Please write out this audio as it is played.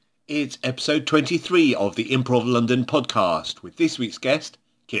It's episode 23 of the Improv London podcast with this week's guest,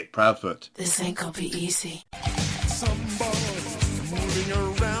 Kit Proudfoot. This ain't gonna be easy. Moving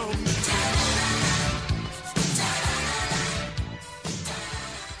around.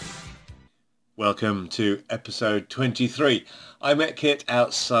 Welcome to episode 23. I met Kit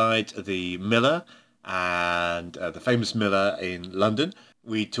outside the Miller, and the famous Miller in London.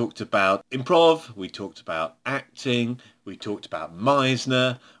 We talked about improv, we talked about acting, we talked about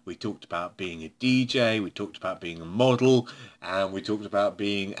Meisner, we talked about being a DJ, we talked about being a model, and we talked about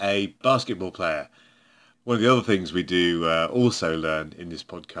being a basketball player. One of the other things we do also learn in this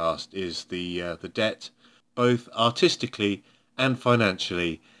podcast is the debt, both artistically and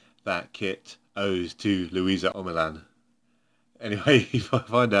financially, that Kit owes to Louisa Omielan. Anyway, if I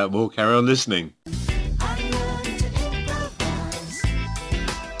find out more, carry on listening.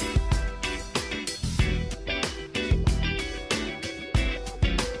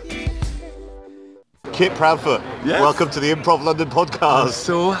 Kit Proudfoot, Yes. Welcome to the Improv London I'm podcast.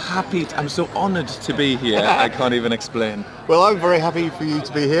 so happy. I'm so honoured to be here. I can't even explain. Well, I'm very happy for you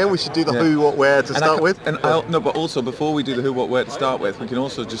to be here. We should do the Yeah. who, what, where to start with. No, but also before we do the who, what, where to start with, we can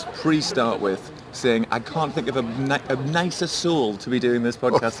also just pre-start with saying I can't think of a nicer soul to be doing this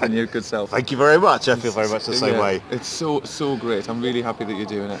podcast than your good self. Thank you very much. I feel very much the same Yeah, way. It's so great. I'm really happy that you're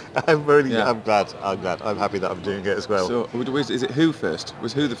doing it. I'm really, Yeah. I'm glad. I'm happy that I'm doing it as well. So, is it who first?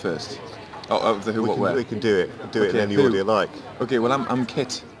 Was who the first? Oh, the who, we what, can, where? we can do it in Okay, any who? order you like. Okay, well I'm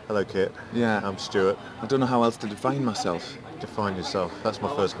Kit. Hello, Kit. Yeah. I'm Stuart. I don't know how else to define myself. Define yourself. That's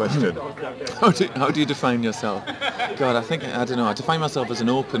my first question. How do you define yourself? God, I don't know. I define myself as an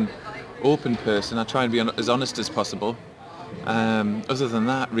open person. I try and be as honest as possible. Other than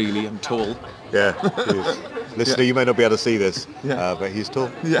that, really, I'm tall. Yeah. he is. Listener, you may not be able to see this, Yeah. but he's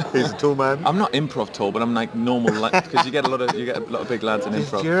tall. Yeah. He's a tall man. I'm not improv tall, but I'm like normal, because you get a lot of big lads in Do you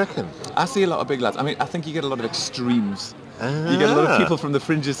improv. reckon? I see a lot of big lads. I mean, I think you get a lot of extremes. You get a lot of people from the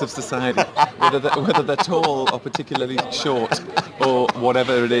fringes of society, whether they're tall or particularly short or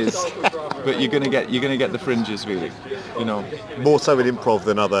whatever it is. But you're gonna get the fringes, really. You know. More so in improv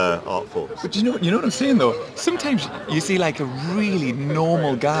than other art forms. But you know what I'm saying though? Sometimes you see like a really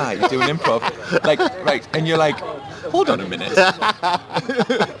normal guy doing improv, like right, and you're like, hold on a minute.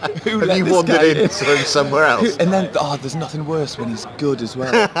 Who Have let you this wandered guy in from somewhere else? And then, there's nothing worse when he's good as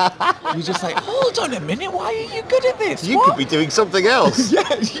well. You're just like, hold on a minute, why are you good at this? You What? could be doing something else.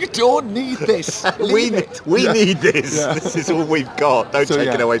 Yeah, you don't need this. Leave it. We Yeah. need this. Yeah. This is all we've got. Don't So, take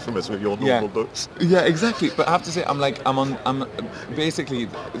yeah. it away from us with your normal Yeah. looks. Yeah, exactly. But I have to say, I'm basically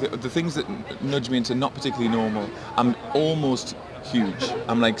the things that nudge me into not particularly normal. I'm almost huge.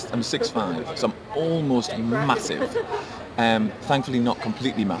 I'm 6'5", so I'm almost massive. Thankfully, not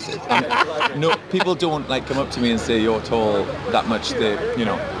completely massive. No, people don't come up to me and say you're tall that much.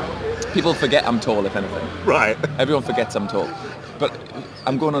 People forget I'm tall, if anything. Right. Everyone forgets I'm tall. But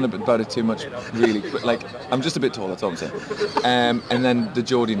I'm going on a bit about it too much, really. But I'm just a bit tall, that's all I'm saying. And then the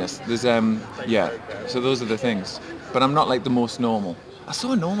Geordiness. There's So those are the things. But I'm not the most normal. I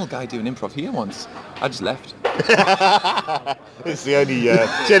saw a normal guy doing improv here once. I just left. It's the only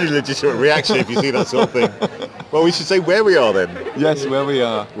genuinely legitimate reaction if you see that sort of thing. Well, we should say where we are then. Yes, where we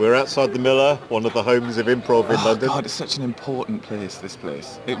are. We're outside the Miller, one of the homes of improv in London. God, it's such an important place, this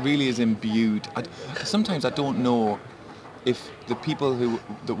place. It really is imbued. Sometimes I don't know if the people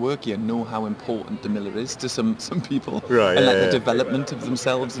that work here know how important the Miller is to some people. Right, And yeah, the yeah. development of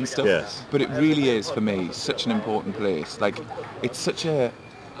themselves and stuff. Yes. But it really is, for me, such an important place. It's such a...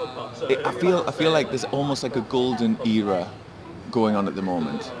 I feel like there's almost like a golden era going on at the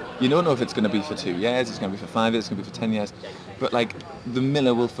moment. You don't know if it's going to be for 2 years, it's going to be for 5 years, it's going to be for 10 years. But the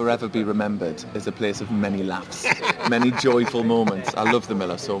Miller will forever be remembered as a place of many laughs, many joyful moments. I love the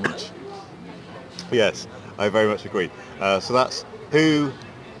Miller so much. Yes, I very much agree. So that's who,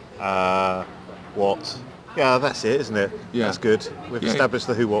 what. Yeah, that's it, isn't it? Yeah. That's good. We've Yeah. established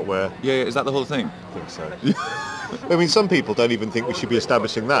the who, what, where. Yeah, is that the whole thing? I think so. I mean, some people don't even think we should be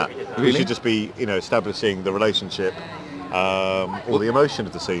establishing that. We Really? should just be, establishing the relationship or the emotion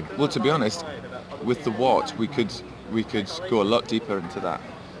of the scene. Well, to be honest, with the what, we could go a lot deeper into that.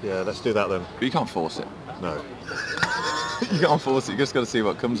 Yeah, let's do that then. But you can't force it. No. You can't force it. You just got to see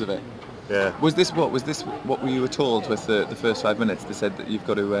what comes of it. Yeah. Was this what you were told with the first 5 minutes? They said that you've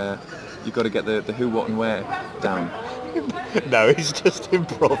got to get the who, what, and where down. No, it's just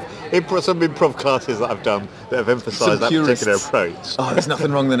improv. Some improv classes that I've done that have emphasised that purists. particular approach. Oh, there's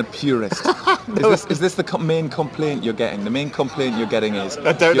nothing wrong than a purist. Is this the main complaint you're getting? The main complaint you're getting is...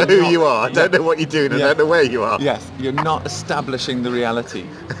 I don't know who you are. I don't know what you're doing. Yeah. I don't know where you are. Yes, you're not establishing the reality.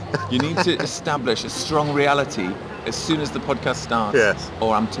 You need to establish a strong reality as soon as the podcast starts, Yes.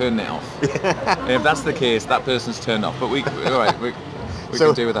 or I'm turning it off. And if that's the case, that person's turned off. But we can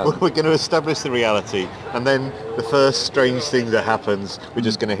do with that. We're going to establish the reality, and then the first strange thing that happens, we're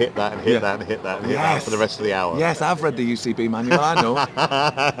just going to hit that and hit that and hit that and hit that for the rest of the hour. Yes, I've read the UCB manual, I know.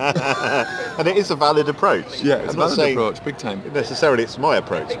 And it is a valid approach. Yeah, it's I'm a not valid saying approach, big time. necessarily it's my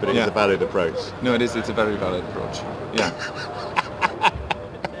approach, but it is a valid approach. No, it is. It's a very valid approach. Yeah.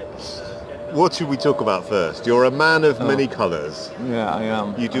 What should we talk about first? You're a man of many colours. Yeah, I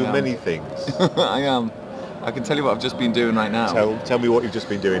am. You do many things. I am. I can tell you what I've just been doing right now. Tell me what you've just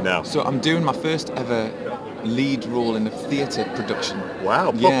been doing now. So I'm doing my first ever lead role in a theatre production.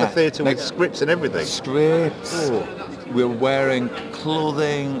 Wow, proper theatre with scripts and everything. Scripts. Oh. We're wearing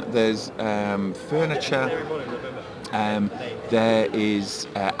clothing. There's furniture. There is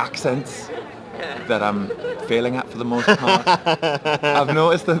accents that I'm failing at for the most part. I've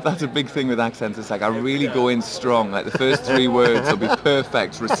noticed that that's a big thing with accents. It's like I really go in strong. Like the first 3 words will be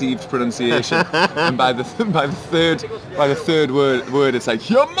perfect received pronunciation, and by the third word it's like,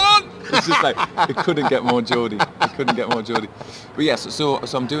 yeah man. It's just like it couldn't get more Geordie. But yes, so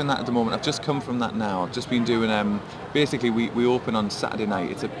I'm doing that at the moment. I've just come from that now. I've just been doing basically we open on Saturday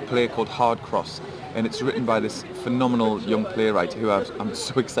night. It's a play called Hard Cross. And it's written by this phenomenal young playwright who I'm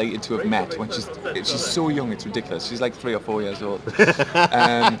so excited to have met. When she's so young, it's ridiculous. She's like 3 or 4 years old,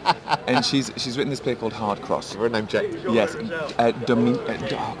 and she's written this play called Hard Cross. Her name Jack. Yes,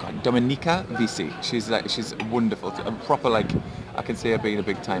 Dominika Visi. She's wonderful. A proper, like, I can see her being a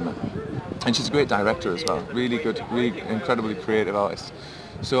big timer, and she's a great director as well. Really good, really incredibly creative artist.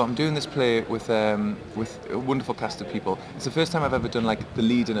 So I'm doing this play with a wonderful cast of people. It's the first time I've ever done like the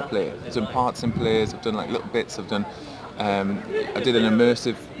lead in a play. I've done parts in plays, I've done like little bits, I did an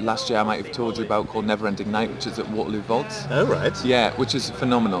immersive last year I might have told you about called Never Ending Night, which is at Waterloo Vaults. Oh right. Yeah, which is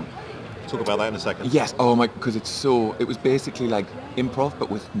phenomenal. Talk about that in a second. Yes, oh my, because it was basically like improv but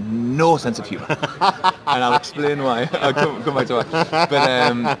with no sense of humour. And I'll explain why. I'll come back to why.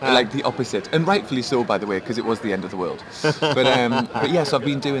 But like the opposite, and rightfully so, by the way, because it was the end of the world. But yes, I've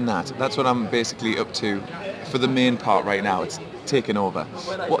been doing that. That's what I'm basically up to for the main part right now. It's taken over.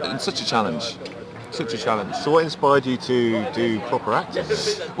 It's such a challenge. Such a challenge. So what inspired you to do proper acting?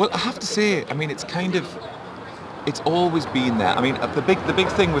 Well, I have to say, I mean, it's always been there. I mean, the big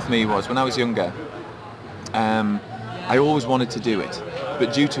thing with me was when I was younger, I always wanted to do it,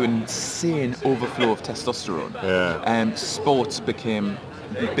 but due to an insane overflow of testosterone, sports became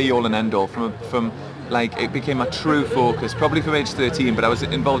the be all and end all. From like it became my true focus, probably from age 13. But I was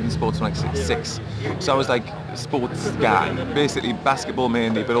involved in sports from like 6, so I was like a sports guy, basically basketball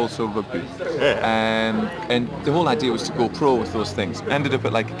mainly, but also rugby. And the whole idea was to go pro with those things. Ended up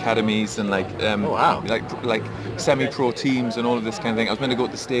at like academies and like like semi-pro teams and all of this kind of thing. I was meant to go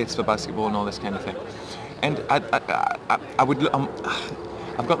to the States for basketball and all this kind of thing. And I've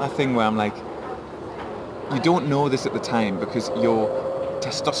got that thing where I'm like, you don't know this at the time because your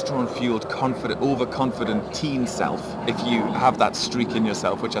testosterone-fueled, overconfident teen self, if you have that streak in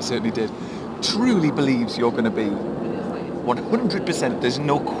yourself, which I certainly did, truly believes you're going to be 100%. There's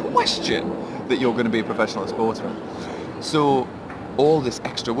no question that you're going to be a professional sportsman. So all this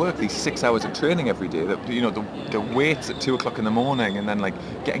extra work, these 6 hours of training every day, that the weights at 2 o'clock in the morning, and then like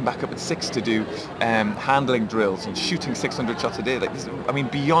getting back up at 6 to do handling drills and shooting 600 shots a day, like this, I mean,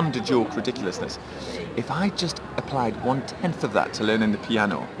 beyond a joke ridiculousness. If I just applied 1/10 of that to learning the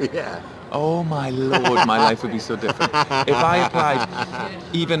piano, oh my lord, my life would be so different. If I applied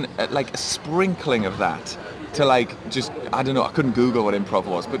even like a sprinkling of that to like just, I don't know, I couldn't Google what improv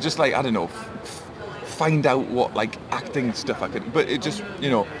was, but just like, I don't know, find out what like acting stuff I could, but it just,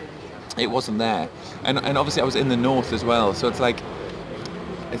 it wasn't there. And obviously I was in the north as well, so it's like,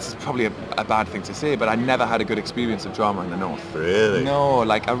 it's probably a bad thing to say, but I never had a good experience of drama in the north. Really? No,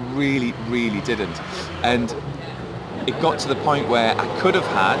 like I really, really didn't. And it got to the point where I could have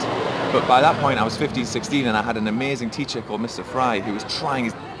had, but by that point I was 15, 16, and I had an amazing teacher called Mr. Fry who was trying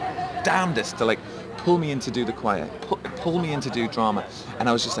his damnedest to like pull me in to do the choir, pull me in to do drama, and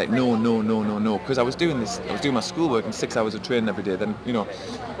I was just like, no, because I was doing my schoolwork and 6 hours of training every day, then,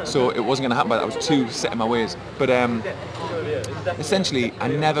 so it wasn't going to happen, but I was too set in my ways. But essentially, I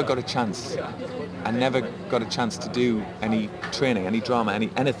never got a chance to do any training, any drama,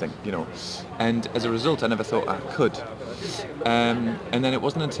 anything, and as a result, I never thought I could. And then it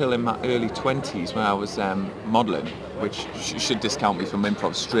wasn't until in my early 20s when I was modelling, which should discount me from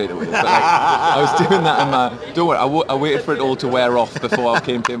improv straight away. But like, I was doing that in my... Don't worry, I waited for it all to wear off before I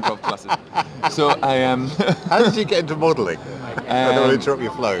came to improv classes. So I... How did you get into modelling? I don't want to interrupt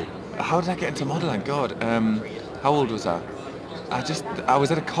your flow. How did I get into modelling? God, how old was I? I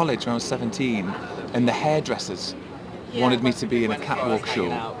was at a college when I was 17, and the hairdressers wanted me to be in a catwalk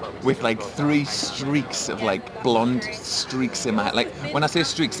show with like 3 streaks of like blonde streaks in my hair. Like when I say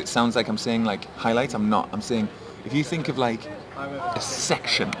streaks, it sounds like I'm saying like highlights. I'm not. I'm saying if you think of like a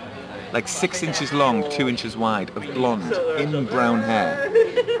section, like 6 inches long, 2 inches wide of blonde in brown hair,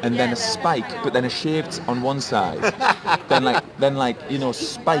 and then a spike, but then a shaved on one side, then like you know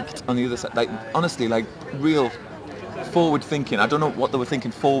spiked on the other side. Like honestly, like real forward thinking. I don't know what they were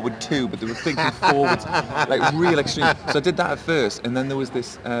thinking forward to, but they were thinking forward, like real extreme. So I did that at first, and then there was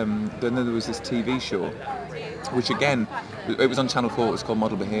this TV show, which again, it was on Channel 4. It was called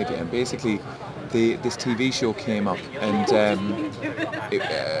Model Behaviour, and basically, this TV show came up, and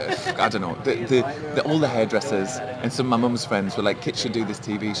I don't know, all the hairdressers and some of my mum's friends were like, "Kit should do this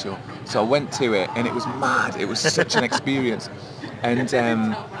TV show." So I went to it, and it was mad. It was such an experience,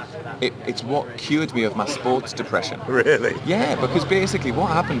 and. It's what cured me of my sports depression. Really? Yeah, because basically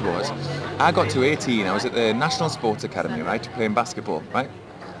what happened was, I got to 18, I was at the National Sports Academy, right, playing basketball, right?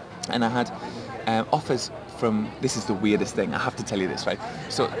 And I had offers from, this is the weirdest thing, I have to tell you this, right?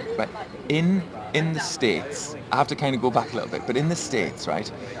 So, right, in the States, I have to kind of go back a little bit, but in the States,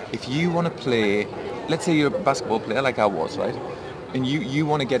 right, if you want to play, let's say you're a basketball player like I was, right? And you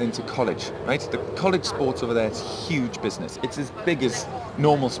want to get into college, right? The college sports over there, it's huge business. It's as big as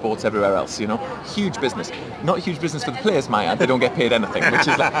normal sports everywhere else, you know? Huge business. Not huge business for the players, my ad. They don't get paid anything, which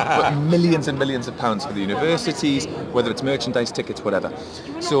is like but millions and millions of pounds for the universities, whether it's merchandise, tickets, whatever.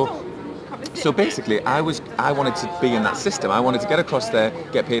 So basically, I wanted to be in that system. I wanted to get across there,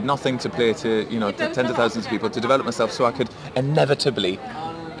 get paid nothing to play to, you know, tens of thousands of people, to develop myself so I could inevitably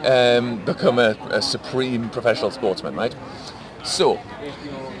become a supreme professional sportsman, right? So,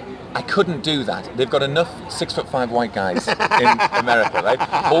 I couldn't do that. They've got enough 6'5" white guys in America, right?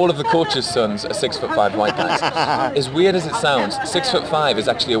 All of the coaches' sons are 6'5" white guys. As weird as it sounds, 6'5" is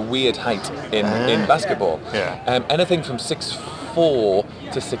actually a weird height in basketball. Yeah. Anything from 6'4"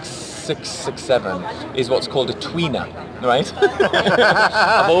 to 6'6", 6'7" is what's called a tweener, right?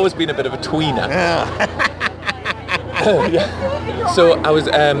 I've always been a bit of a tweener. Yeah. So I was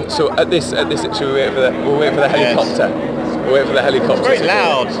so at this we're waiting for the helicopter. Yes. We're waiting for the helicopter. Very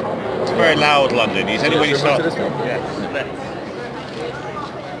loud. It's very loud, London. You said when you start.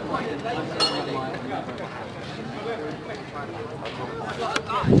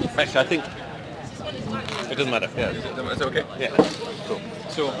 Actually, I think it doesn't matter. Yeah, is it okay? Yeah. Cool.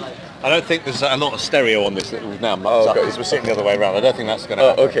 So I don't think there's a lot of stereo on this now. Because we're sitting the other way around. I don't think that's going to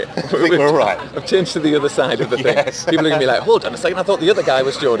happen. Okay. I think we're all right. I've changed to the other side of the thing. Yes. People are going to be like, hold on a second, I thought the other guy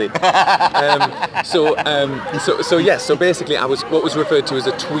was Geordie. So basically I was what was referred to as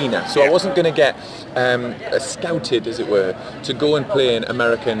a tweener. So I wasn't going to get scouted, as it were, to go and play in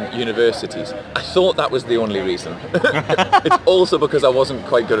American universities. I thought that was the only reason. It's also because I wasn't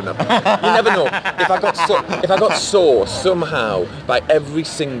quite good enough. You never know. If I got saw somehow by every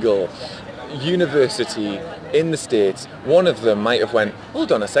single university in the States, one of them might have went,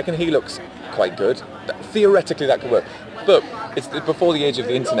 hold on a second, he looks quite good. Theoretically that could work. But it's before the age of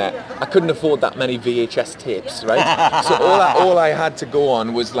the internet. I couldn't afford that many VHS tapes, right? So all I had to go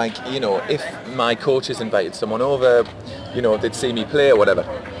on was like, you know, if my coaches invited someone over, you know, they'd see me play or whatever.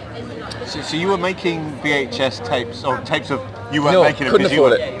 So you were making VHS tapes or tapes of you weren't No, making them.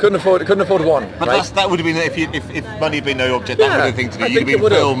 couldn't afford one. But right? that would have been if money had been no object. That would have been the thing to do. You'd have been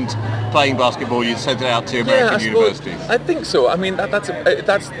filmed playing basketball. You'd sent it out to American universities. I think so. I mean that's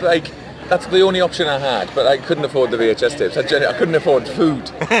the only option I had, but I couldn't afford the VHS tapes. I couldn't afford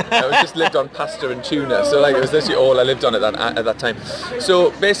food. I was just lived on pasta and tuna, so like it was literally all I lived on at that time.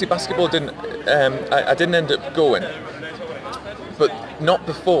 So basically, basketball didn't. I didn't end up going, but not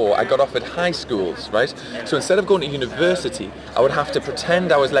before I got offered high schools, right? So instead of going to university, I would have to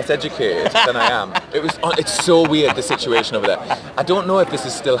pretend I was less educated than I am. It's so weird, the situation over there. I don't know if this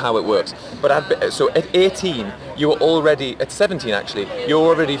is still how it works, but so at 18, you were already, at 17 actually, you were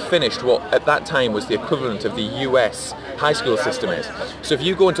already finished what at that time was the equivalent of the US high school system is. So if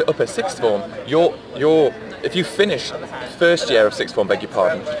you go into upper sixth form, if you finish first year of sixth form, beg your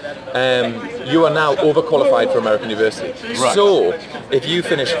pardon, you are now overqualified for American university. Right. So if you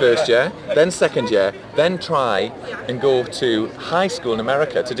finish first year, then second year, then try and go to high school in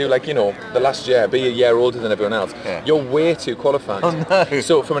America to do like, you know, the last year, be a year older than everyone else, you're way too qualified. Oh, no.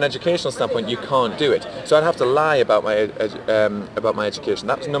 So from an educational standpoint, you can't do it. So I'd have to lie about my education.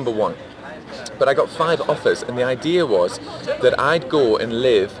 That was number one. But I got 5 offers, and the idea was that I'd go and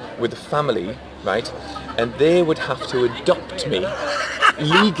live with a family, right? And they would have to adopt me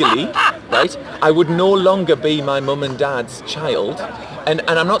legally, right? I would no longer be my mum and dad's child, And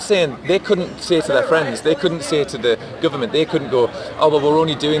I'm not saying they couldn't say to their friends, they couldn't say to the government, they couldn't go, oh, well, we're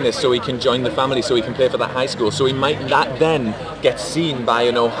only doing this so he can join the family, so he can play for that high school, so he might that then get seen by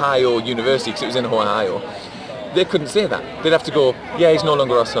an Ohio university, because it was in Ohio. They couldn't say that. They'd have to go, yeah, he's no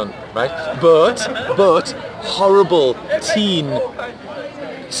longer our son, right? But horrible teen,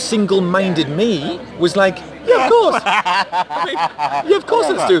 single-minded me was like, yeah, of course. I mean, yeah, of course,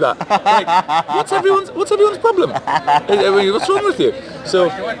 let's do that. Like, what's everyone's problem? What's wrong with you? So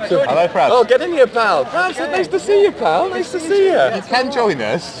hello, Prabs. Oh, get in here, pal. Prabs, nice to see you, pal. Nice to see you. You can join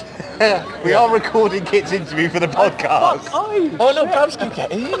us. We are recording Kit's interview for the podcast. Oh no, Prabs can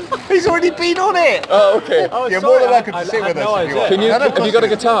get in. He's already been on it. Oh, okay. You're more than welcome to sit with us if you want. Can you? Have you got a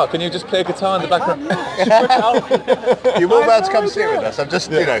guitar? Can you just play a guitar in the background? You're more welcome to come sit with us. I'm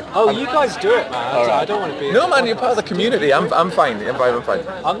just, Oh, you guys do it, man. I don't want to be. No, man, you're part of the community. I'm fine. I'm fine.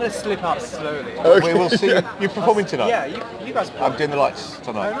 I'm going to slip out slowly. We will see you. You're performing tonight? Yeah, you guys. I'm doing the lights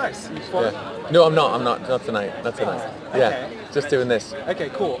tonight. Oh, nice. No, I'm not. Not tonight. Not tonight. Yeah, just doing this. Okay,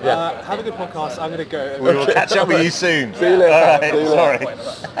 cool. Yeah. Have a good podcast. I'm going to go. We will catch up with you soon. See you later. All right, See you later.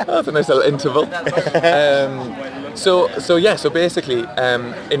 sorry. That's a nice little interval. So basically,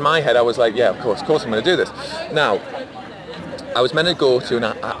 in my head, I was like, yeah, of course I'm going to do this. Now, I was meant to go to an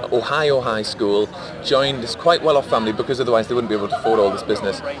Ohio high school, join this quite well-off family because otherwise they wouldn't be able to afford all this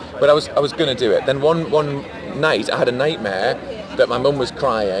business. But I was going to do it. Then one night I had a nightmare that my mum was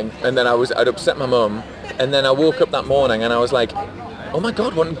crying, and then I'd upset my mum, and then I woke up that morning and I was like, oh my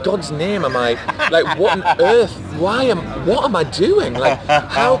God, what in God's name am I, like, what on earth, what am I doing? Like,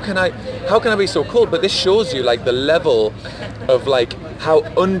 how can I be so cold? But this shows you, like, the level of, like, how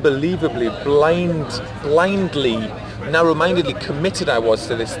unbelievably blindly, narrow-mindedly committed I was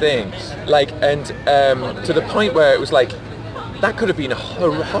to this thing. Like, and to the point where it was like, that could have been a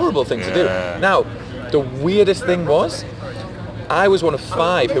horrible thing to do. Now, the weirdest thing was, I was one of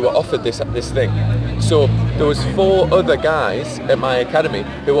 5 who were offered this thing. So there was 4 other guys at my academy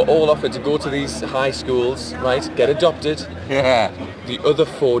who were all offered to go to these high schools, right, get adopted. Yeah. The other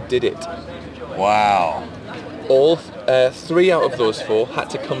 4 did it. Wow. All 3 out of those 4 had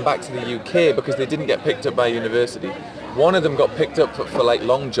to come back to the UK because they didn't get picked up by university. One of them got picked up for like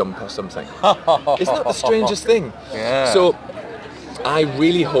long jump or something. Isn't that the strangest thing? Yeah. So I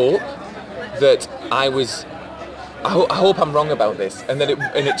really hope that I hope I'm wrong about this, and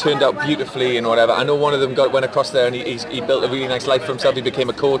it turned out beautifully and whatever. I know one of them went across there and he built a really nice life for himself. He became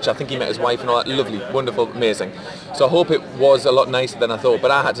a coach. I think he met his wife and all that. Lovely, wonderful, amazing. So I hope it was a lot nicer than I thought,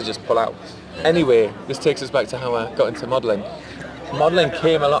 but I had to just pull out. Anyway, this takes us back to how I got into modelling. Modelling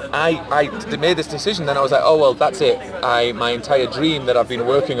came along. I made this decision, then I was like, oh well, that's it. My entire dream that I've been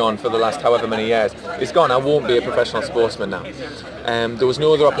working on for the last however many years is gone. I won't be a professional sportsman now. There was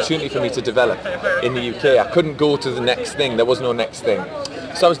no other opportunity for me to develop in the UK. I couldn't go to the next thing. There was no next thing.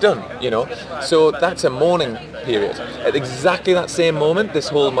 So I was done, So that's a mourning period. At exactly that same moment, this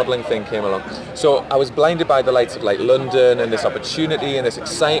whole modelling thing came along. So I was blinded by the lights of like London and this opportunity and this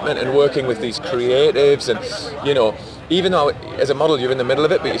excitement and working with these creatives and, even though as a model you're in the middle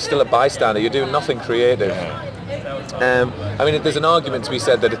of it, but you're still a bystander, you're doing nothing creative. There's an argument to be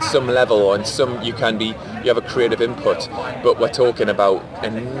said that at some level or in some you have a creative input, but we're talking about a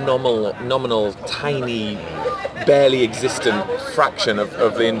nominal, tiny, barely existent fraction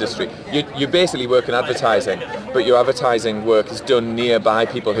of the industry. You basically work in advertising, but your advertising work is done nearby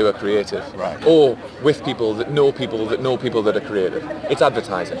people who are creative, right, or with people that know people that know people that are creative. It's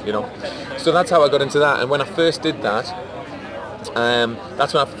advertising, So that's how I got into that. And when I first did that,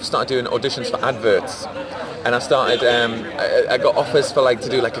 that's when I started doing auditions for adverts. And I started, I got offers for to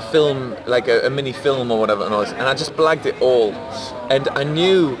do like a film, like a mini film or whatever, and I just blagged it all. And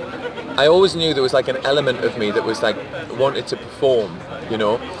I always knew there was like an element of me that was like wanted to perform,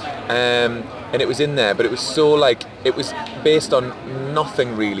 and it was in there, but it was so it was based on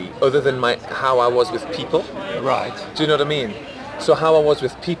nothing really, other than how I was with people. Right. Do you know what I mean? So how I was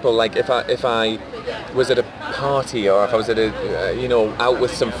with people, like if I was at a party or if I was at out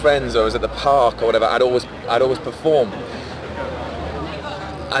with some friends or I was at the park or whatever, I'd always perform.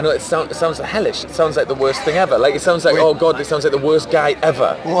 I know it sounds hellish. It sounds like the worst thing ever. Like it sounds like, oh God, this sounds like the worst guy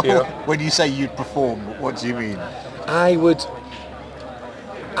ever. When you say you'd perform, what do you mean? I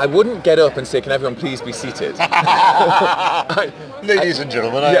wouldn't get up and say, can everyone please be seated? Ladies and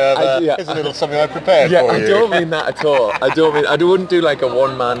gentlemen, here's a little something I prepared for you. I don't mean that at all. I wouldn't do like a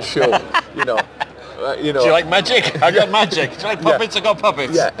one-man show, Do you like magic? I got magic. Do you like puppets? I got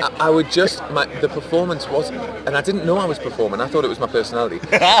puppets. Yeah, I would just, the performance was, and I didn't know I was performing. I thought it was my personality.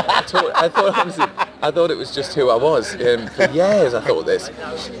 I thought it was just who I was. For years I thought this.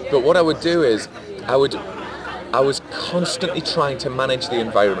 But what I would do is, I was constantly trying to manage the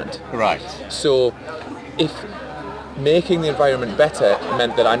environment. Right. So if making the environment better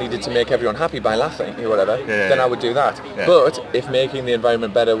meant that I needed to make everyone happy by laughing or whatever, then I would do that. Yeah. But if making the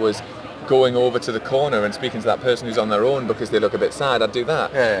environment better was going over to the corner and speaking to that person who's on their own because they look a bit sad, I'd do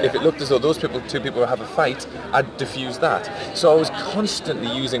that. If it looked as though those two people have a fight, I'd diffuse that. So I was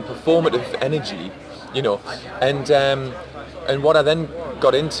constantly using performative energy, you know, and what I then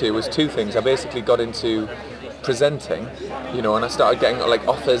got into was two things. I basically got into presenting, you know, and I started getting like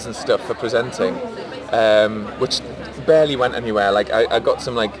offers and stuff for presenting, which barely went anywhere. Like I got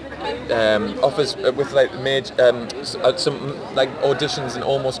some like offers with like some like auditions and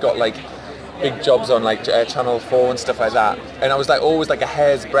almost got like big jobs on like Channel 4 and stuff like that. And I was like always like a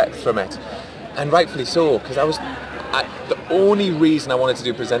hair's breadth from it, and rightfully so, because the only reason I wanted to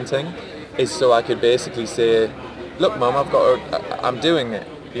do presenting is so I could basically say, look, Mum, I'm doing it,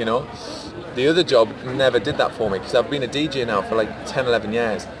 you know. The other job never did that for me because I've been a DJ now for like 10, 11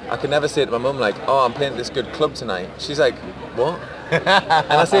 years. I could never say to my mum like, oh, I'm playing at this good club tonight. She's like, what? And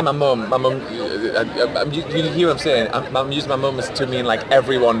I say my mum, you hear what I'm saying? I'm using my mum to mean like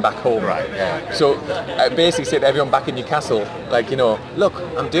everyone back home. Right, yeah. So I basically say to everyone back in Newcastle, like, you know, look,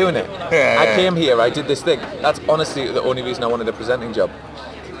 I'm doing it. I came here, I did this thing. That's honestly the only reason I wanted a presenting job.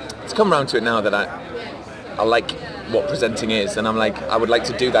 It's come around to it now that I like what presenting is, and I'm like, I would like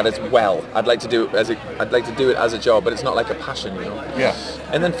to do that as well. I'd like to do it as a job, but it's not like a passion, you know. Yeah.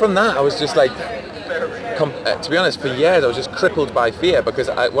 And then from that, I was just like, to be honest, for years I was just crippled by fear because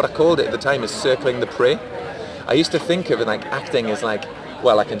what I called it at the time is circling the prey. I used to think of it like acting as like,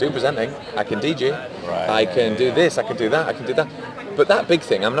 well, I can do presenting, I can DJ, I can do this, I can do that, I can do that. But that big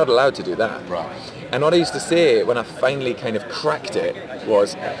thing, I'm not allowed to do that. Right. And what I used to say when I finally kind of cracked it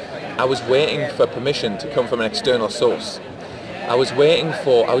was, I was waiting for permission to come from an external source. I was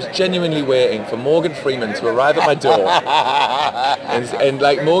genuinely waiting for Morgan Freeman to arrive at my door and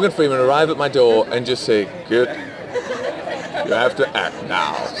like Morgan Freeman arrive at my door and just say, good, you have to act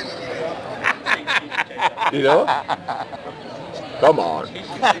now. You know? Come on.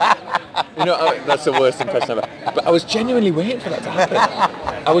 You know, that's the worst impression ever. But I was genuinely waiting for that to happen.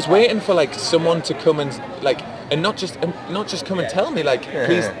 I was waiting for like someone to come and like, and not just come and tell me like,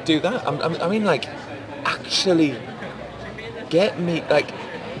 please do that. I mean like, actually get me, like,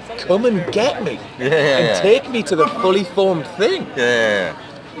 come and get me and take me to the fully formed thing.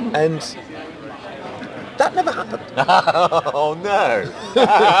 And that never happened. Oh no.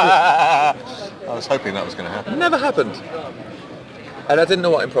 I was hoping that was going to happen. Never happened. And I didn't know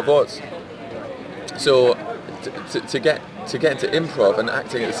what improv was. So to get into improv and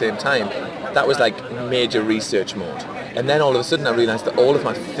acting at the same time, that was like major research mode. And then all of a sudden I realised that all of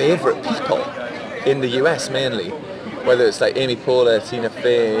my favourite people in the US mainly, whether it's like Amy Poehler, Tina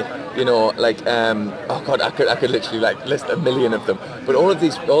Fey, you know, like oh god, I could literally like list a million of them. But all of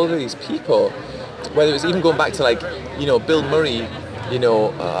these people, whether it was even going back to like, you know, Bill Murray, you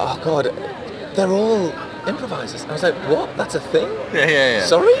know, oh god, they're all improvisers. I was like, what? That's a thing? Yeah.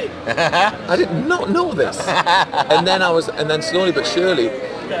 Sorry? I did not know this. And then slowly but surely,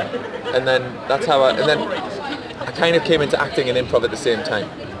 and then I kind of came into acting and improv at the same time.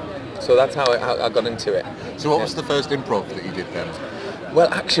 So that's how I got into it. So what was the first improv that you did then?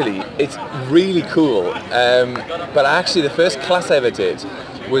 Well, actually, it's really cool. But actually, the first class I ever did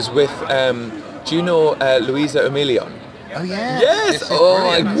was with, do you know Louisa Emilion? Oh yeah. Yes. Oh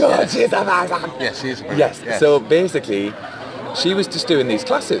my God, she's amazing. Yes, she is. Yes. So basically, she was just doing these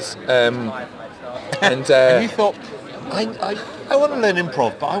classes, and you thought, I want to learn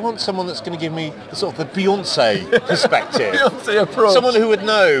improv, but I want someone that's going to give me the sort of the Beyonce perspective. Beyonce approach. Someone who would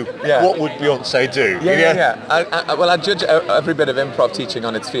know what would Beyonce do. Yeah. I judge every bit of improv teaching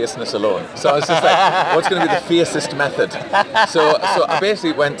on its fierceness alone. So I was just like, what's going to be the fiercest method? So I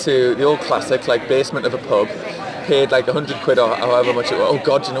basically went to the old classic, like basement of a pub, paid like 100 quid or however much it was. Oh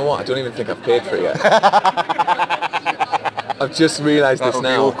God, you know what? I don't even think I've paid for it yet. I've just realised this now.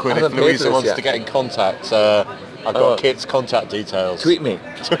 That would be awkward if Louisa wants to get in contact. I've got Kit's contact details. Tweet me.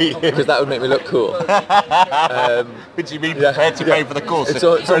 Because that would make me look cool. Would you be prepared to pay for the course it's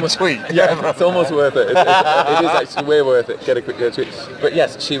for almost, a tweet? Yeah, it's almost worth it. It is actually way worth it. Get a quick tweet. But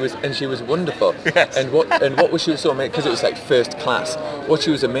yes, she was wonderful. Yes. And what was she so amazing? Because it was like first class. What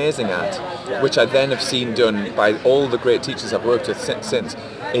she was amazing at, which I then have seen done by all the great teachers I've worked with since,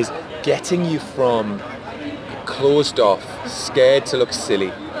 is getting you from closed off, scared to look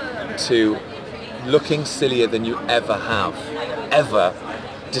silly, to looking sillier than you ever have,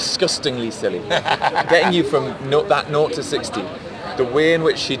 disgustingly silly. Getting you from that 0 to 60, the way in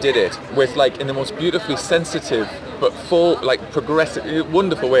which she did it, with like in the most beautifully sensitive but full, like progressive,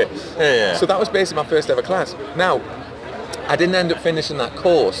 wonderful way. Yeah. So that was basically my first ever class. Now, I didn't end up finishing that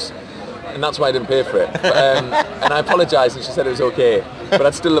course, and that's why I didn't pay for it. But, and I apologised, and she said it was okay, but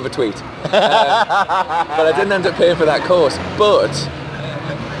I'd still love a tweet. But I didn't end up paying for that course. But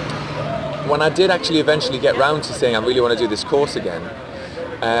when I did actually eventually get round to saying I really want to do this course again,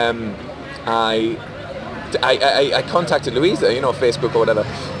 I contacted Louisa, Facebook or whatever,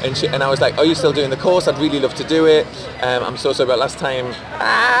 and I was like, "Are you still doing the course? I'd really love to do it. I'm so sorry about last time."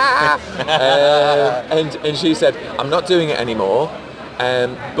 And she said, "I'm not doing it anymore,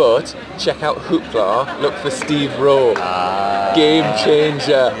 but check out Hoopla. Look for Steve Rowe, game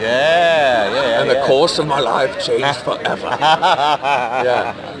changer. And the course of my life changed forever."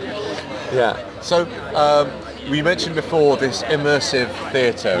 Yeah. So, we mentioned before this immersive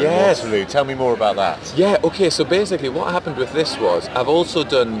theatre in Waterloo. Tell me more about that. Yeah, okay, so basically what happened with this was, I've also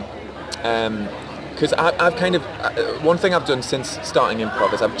done, because I've kind of, one thing I've done since starting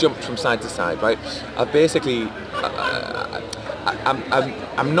improv is I've jumped from side to side, right? I've basically,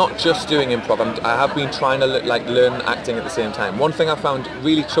 I'm not just doing improv, I have been trying to learn acting at the same time. One thing I found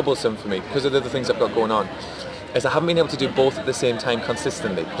really troublesome for me, because of the other things I've got going on, is I haven't been able to do both at the same time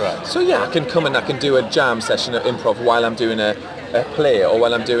consistently. Right. So yeah, I can come and I can do a jam session at improv while I'm doing a play or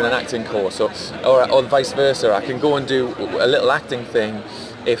while I'm doing an acting course or vice versa. I can go and do a little acting thing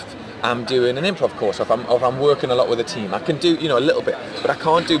if I'm doing an improv course or if I'm working a lot with a team. I can do a little bit, but I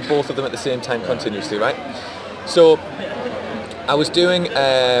can't do both of them at the same time continuously, right? So I was doing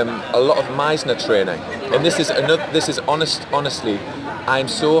a lot of Meisner training, and this is honestly, I'm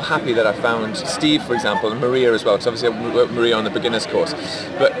so happy that I found Steve, for example, and Maria as well, because obviously I worked with Maria on the beginner's course.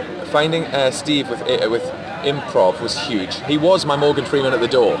 But finding Steve with improv was huge. He was my Morgan Freeman at the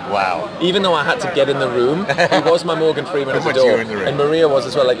door. Wow. Even though I had to get in the room, he was my Morgan Freeman at the door. In the room. And Maria was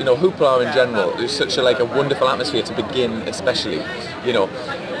as well, Hoopla in general. It was such a wonderful atmosphere to begin, especially,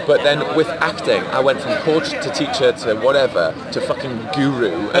 But then with acting, I went from coach to teacher to whatever, to fucking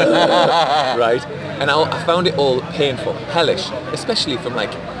guru, right? And I found it all painful, hellish, especially from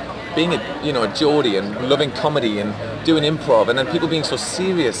being a Geordie and loving comedy and doing improv, and then people being so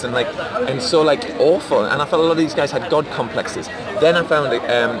serious and so awful. And I felt a lot of these guys had God complexes. Then I found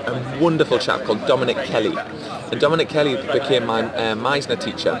a wonderful chap called Dominic Kelly. And Dominic Kelly became my Meisner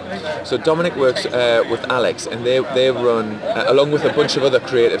teacher. So Dominic works with Alex, and they run, along with a bunch of other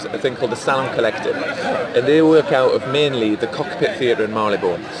creatives, a thing called the Salon Collective. And they work out of mainly the Cockpit Theatre in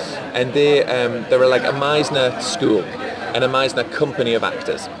Marylebone. And they're a Meisner school and a Meisner company of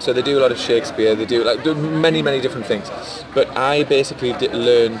actors. So they do a lot of Shakespeare, they do many, many different things. But I basically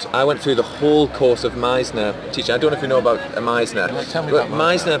I went through the whole course of Meisner teaching. I don't know if you know about Meisner. Tell me about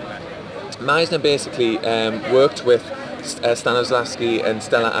Meisner. Meisner basically worked with Stanislavski and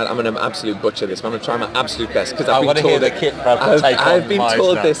Stella. I'm going to absolute butcher this, but I'm going to try my absolute best because I've been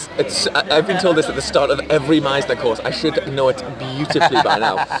told this. I've been told this at the start of every Meisner course. I should know it beautifully by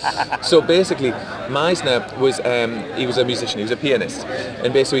now. So basically, Meisner was he was a musician. He was a pianist,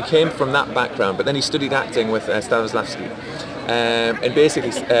 and basically he came from that background. But then he studied acting with Stanislavski, and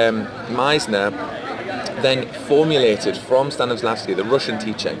basically Meisner then formulated from Stanislavski, the Russian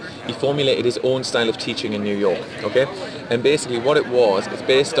teacher, he formulated his own style of teaching in New York, okay? And basically what it was, it's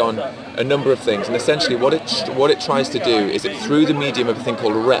based on a number of things, and essentially what it tries to do is it, through the medium of a thing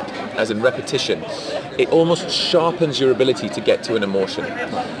called rep, as in repetition, it almost sharpens your ability to get to an emotion.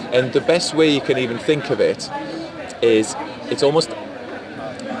 And the best way you can even think of it is it's almost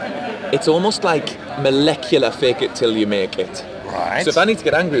like molecular fake it till you make it. Right. So if I need to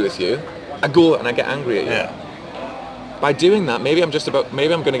get angry with you, I go and I get angry at you. Yeah. By doing that, maybe I'm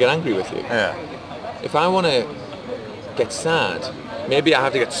going to get angry with you. Yeah. If I want to get sad, maybe I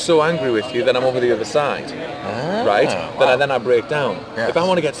have to get so angry with you that I'm over the other side, right? Wow. Then I break down. Yes. If I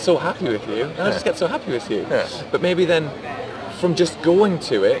want to get so happy with you, then I just get so happy with you. Yes. But maybe then, from just going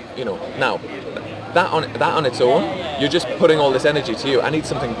to it, now that on its own, you're just putting all this energy to you. I need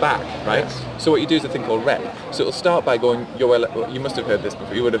something back, right? Yes. So what you do is a thing called rep. So it'll start by going, you must have heard this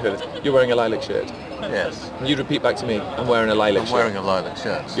before, you would have heard this, you're wearing a lilac shirt. Yes. And you'd repeat back to me, I'm wearing a lilac shirt. I'm wearing a lilac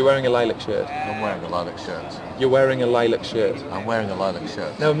shirt. You're wearing a lilac shirt. I'm wearing a lilac shirt. You're wearing a lilac shirt. I'm wearing a lilac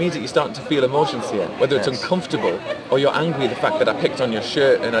shirt. Now immediately you're starting to feel emotions here, whether it's uncomfortable or you're angry the fact that I picked on your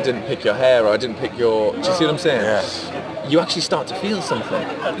shirt and I didn't pick your hair or I didn't pick your... Do you see what I'm saying? Yes. You actually start to feel something.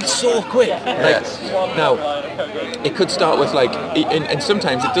 It's so quick. Yes. Now, it could start with and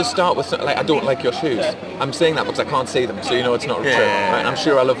sometimes it does start with I don't like your shoes. I'm saying that because I can't see them, so it's not true. Right? And I'm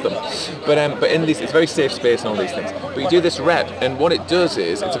sure I love them. But in this, it's very safe space and all these things. But you do this rep, and what it does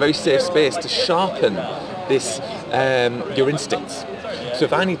is it's a very safe space to sharpen this your instincts. So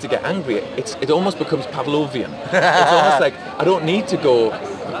if I need to get angry, it almost becomes Pavlovian. It's almost like I don't need to go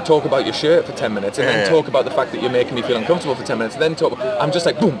talk about your shirt for 10 minutes, and then talk about the fact that you're making me feel uncomfortable for 10 minutes, and then talk. I'm just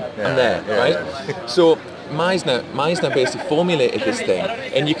like, boom, I'm there, right? Yeah. So Meisner basically formulated this thing,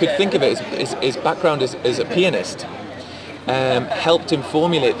 and you could think of it as his background as a pianist. Helped him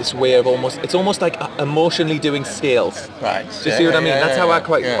formulate this way of it's almost like emotionally doing scales. Right. Do you see what I mean? That's how I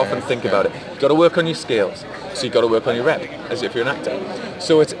quite often think about it. You've got to work on your scales, so you've got to work on your rep, as if you're an actor.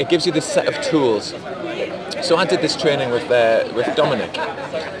 So it gives you this set of tools. So I did this training with Dominic,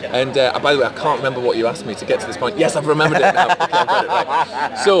 and by the way, I can't remember what you asked me to get to this point. Yes, I've remembered it now. Okay, I've got it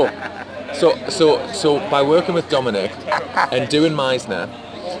right. So by working with Dominic and doing Meisner,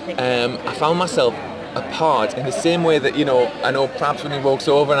 I found myself a part in the same way that, I know perhaps when he walks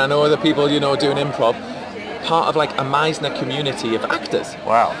over, and I know other people, doing improv, part of like a Meisner community of actors.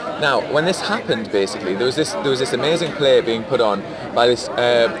 Wow. Now, when this happened, basically, there was this amazing play being put on by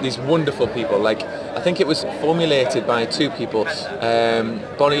these wonderful people. Like, I think it was formulated by two people,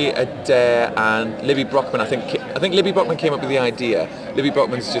 Bonnie Adair and Libby Brockman. I think Libby Brockman came up with the idea. Libby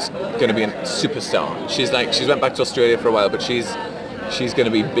Brockman's just going to be a superstar. She's went back to Australia for a while, but she's going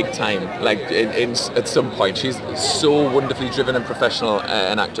to be big time, like at some point. She's so wonderfully driven and professional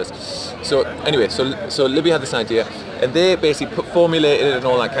an actress. So anyway, so Libby had this idea, and they basically formulated it and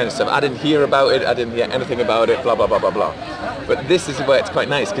all that kind of stuff. I didn't hear about it, I didn't hear anything about it, blah, blah, blah, blah, blah. But this is where it's quite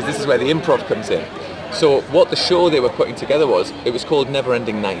nice, because this is where the improv comes in. So what the show they were putting together was called Never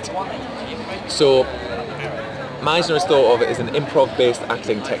Ending Night. So Meisner has thought of it as an improv-based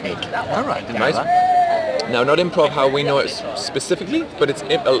acting technique. All right, didn't know that. Now, not improv how we know it specifically, but it's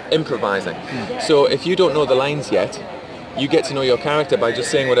improvising. So if you don't know the lines yet, you get to know your character by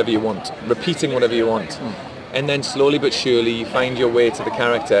just saying whatever you want, repeating whatever you want. And then slowly but surely you find your way to the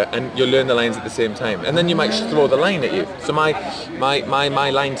character, and you'll learn the lines at the same time. And then you might throw the line at you. So my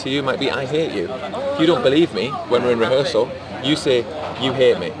line to you might be, I hate you. If you don't believe me when we're in rehearsal, you say, you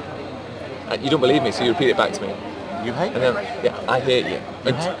hate me. You don't believe me, so you repeat it back to me. You hate me? And then, I hate you.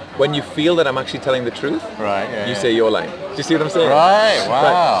 And when you feel that I'm actually telling the truth, you say your line. Do you see what I'm saying? Right, wow.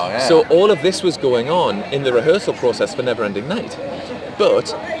 Right. Yeah. So all of this was going on in the rehearsal process for Never Ending Night.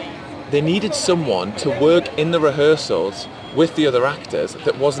 But they needed someone to work in the rehearsals with the other actors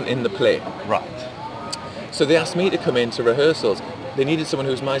that wasn't in the play. Right. So they asked me to come into rehearsals. They needed someone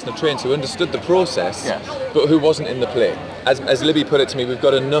who was Meisner trained, who understood the process, but who wasn't in the play. As Libby put it to me, we've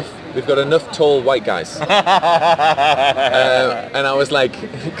got enough tall white guys. And I was like,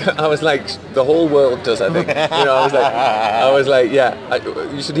 the whole world does, I think. I was like,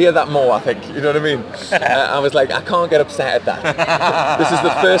 you should hear that more, I think. You know what I mean? I was like, I can't get upset at that. This is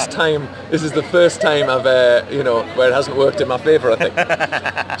the first time I've, where it hasn't worked in my favour, I think.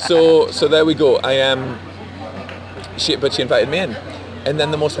 So there we go. But she invited me in, and then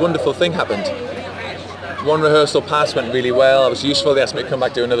the most wonderful thing happened. One rehearsal pass went really well. I was useful. They asked me to come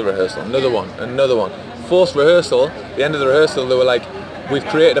back do another rehearsal, another one. Fourth rehearsal, the end of the rehearsal, they were like, "We've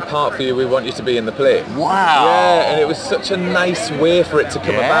created a part for you. We want you to be in the play." Wow. Yeah, and it was such a nice way for it to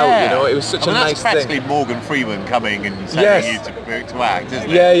come about. It was such a nice thing. That's practically Morgan Freeman coming and telling you to act, isn't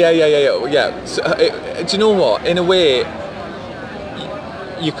it? Yeah. So, do you know what? In a way,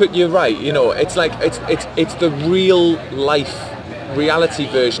 you're right. It's like it's the real life reality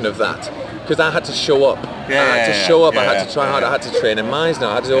version of that, because I had to show up. I had to try hard. I had to train in Meisner.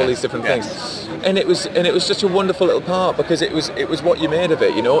 I had to do all these different things, and it was such a wonderful little part, because it was what you made of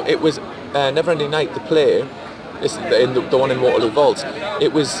it. It was Never Ending Night, the play. The one in Waterloo Vaults.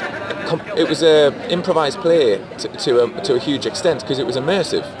 It was a improvised play to a huge extent, because it was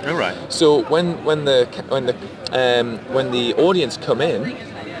immersive. All right. So when the audience come in,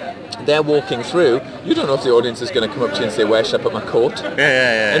 they're walking through. You don't know if the audience is going to come up to you and say, "Where should I put my coat?"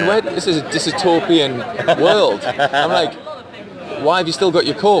 And this is a dystopian world. I'm like, why have you still got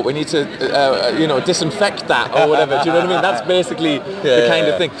your coat? We need to, disinfect that or whatever. Do you know what I mean? That's basically the kind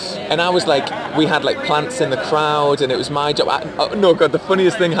of thing. And I was like, we had like plants in the crowd, and it was my job. The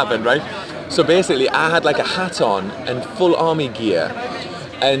funniest thing happened, right? So basically, I had like a hat on and full army gear.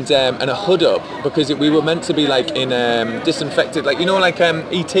 And a hood up, because we were meant to be like in disinfected, like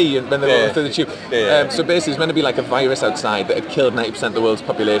E.T. when they were through the tube. So basically, it's meant to be like a virus outside that had killed 90% of the world's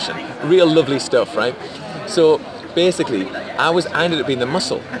population. Real lovely stuff, right? So basically, I ended up being the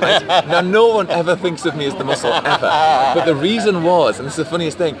muscle. Right? Now, no one ever thinks of me as the muscle ever, but the reason was, and this is the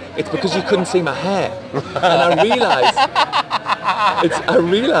funniest thing, it's because you couldn't see my hair, and I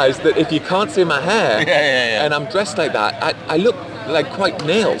realised that if you can't see my hair, and I'm dressed like that, I look like quite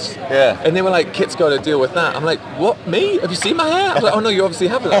nails. And they were like, "Kit's got to deal with that." I'm like, "What, me? Have you seen my hair?" I was like, "Oh no, you obviously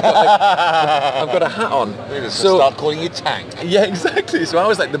haven't. I've got a hat on." So start calling you Tank. Yeah, exactly. So I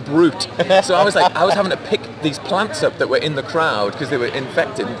was like the brute. So I was having to pick these plants up that were in the crowd because they were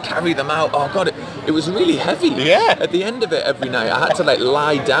infected and carry them out. Oh God, it was really heavy. Yeah. At the end of it every night, I had to like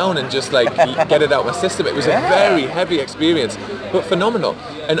lie down and just like get it out of my system. It was a very heavy experience, but phenomenal.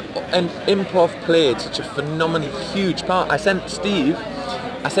 And improv played such a phenomenally huge part. I sent Steve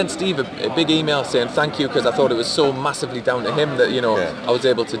a big email saying thank you because I thought it was so massively down to him that I was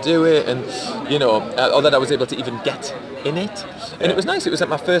able to do it, and or that I was able to even get in it. And it was nice. It was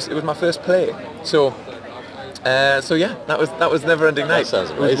my first play. So yeah, that was Never Ending Night. That sounds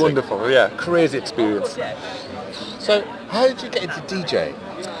It was amazing. wonderful. Yeah, crazy experience. So how did you get into DJ?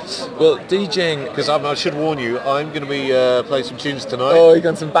 Well, DJing, Because I should warn you, I'm going to be playing some tunes tonight. oh, you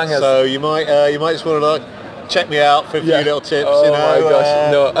got some bangers. So you might just want to like check me out for a few little tips. Oh my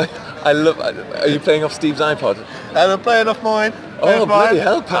gosh, no, I love. Are you playing off Steve's iPod? And I'm playing off mine. Oh, bloody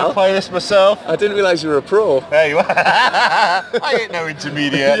hell, pal. I'm playing this myself. I didn't realise you were a pro. There you are. I ain't no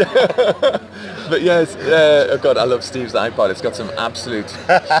intermediate. But yes, oh God, I love Steve's iPod. It's got some absolute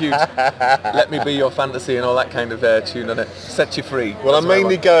huge Let Me Be Your Fantasy and all that kind of tune on it. Set you free. Well, I'm That's what I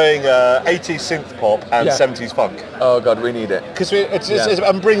mainly want. going 80s synth pop and Yeah. 70s funk. Oh God, we need it. Because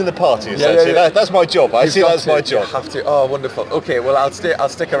I'm bringing the party, Yeah, essentially. yeah. That's my job. I You've see got that's to, my you job. have to. Oh, wonderful. Okay, well, I'll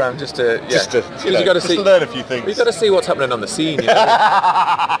stick around just to Just to, because you know, you got to just see. to learn a few things. You've got to see what's happening on the scene. You know?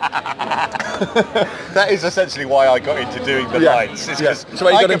 That is essentially why I got into doing the lights. It's 'cause So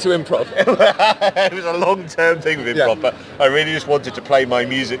why you I got can- into improv? It was a long-term thing with improv, Yeah. but I really just wanted to play my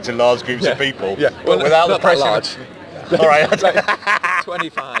music to large groups of people, Yeah. but without the not that pressure. large. All right, Like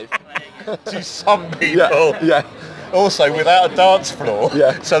 25. to some people. Yeah. Also, without a dance floor,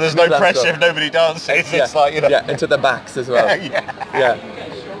 Yeah. so there's no No dance pressure floor. if nobody dances. Yeah. It's like, you know. Yeah, into the backs as well. Yeah.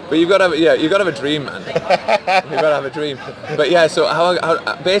 But you've got to have a dream, man. You've got to have a dream. But yeah, so how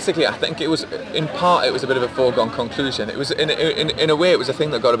basically, I think it was in part it was a bit of a foregone conclusion. It was in a way it was a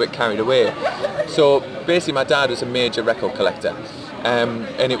thing that got a bit carried away. So basically, my dad was a major record collector, and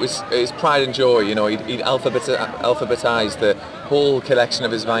it was his pride and joy. You know, he'd alphabetize the whole collection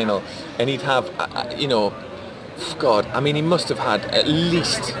of his vinyl, and he'd have, God, I mean, he must have had at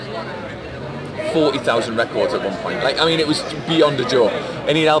least 40,000 records at one point. Like, I mean, it was beyond a joke.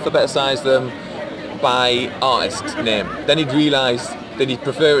 And he'd alphabetise them by artist name. Then he'd realise that he'd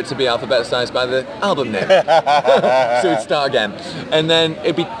prefer it to be alphabetised by the album name. So he'd start again. And then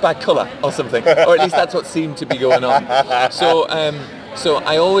it'd be by colour or something. Or at least that's what seemed to be going on. So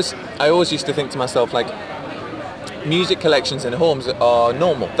I always used to think to myself, like, music collections in homes are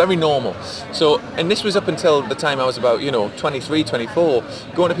normal, very normal. So, and this was up until the time I was about, 23, 24,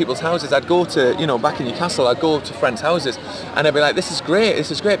 going to people's houses. I'd go to, back in Newcastle, I'd go to friends' houses and I'd be like, this is great,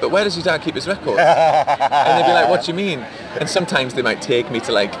 but where does your dad keep his records? And they'd be like, what do you mean? And sometimes they might take me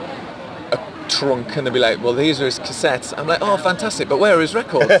to like a trunk and they'd be like, well, these are his cassettes. I'm like, oh, fantastic, but where are his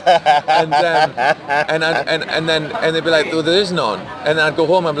records? And they'd be like, well, there is none. And then I'd go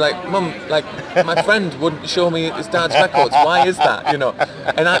home and be like, Mum, like, my friend wouldn't show me his dad's records. Why is that?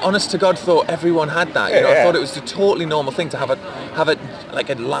 And I, honest to God, thought everyone had that. I thought it was a totally normal thing to have a like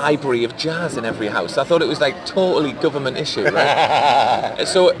a library of jazz in every house. I thought it was like totally government issue, right?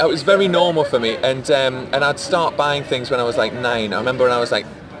 So it was very normal for me, and I'd start buying things when I was like 9. I remember when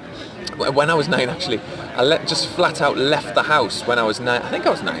I was 9 actually, just flat out left the house when I was 9. I think I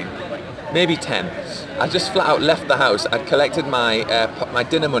was 9, maybe 10. I just flat out left the house. I'd collected my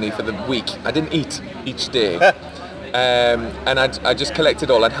dinner money for the week. I didn't eat each day. And I just collected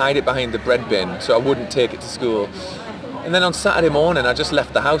all. I'd hide it behind the bread bin so I wouldn't take it to school. And then on Saturday morning, I just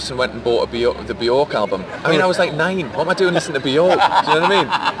left the house and went and bought the Bjork album. I mean, I was like 9. What am I doing listening to Bjork? Do you know what I mean?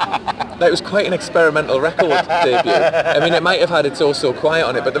 Like, it was quite an experimental record debut. I mean, it might have had It's All So Quiet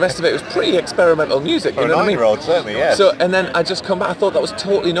on it, but the rest of it was pretty experimental music. You know what I mean? For a 9-year-old, certainly, yes. So, and then I just come back. I thought that was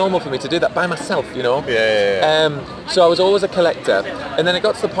totally normal for me to do that by myself. Yeah. So I was always a collector, and then it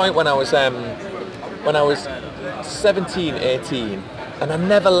got to the point when I was 17, 18, and I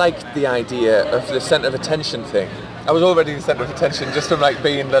never liked the idea of the centre of attention thing. I was already the centre of attention just from like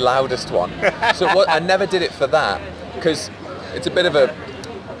being the loudest one. So I never did it for that, because it's a bit of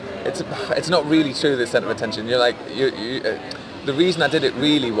it's not really true, the centre of attention. You're like, the reason I did it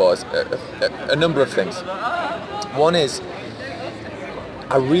really was a number of things. One is,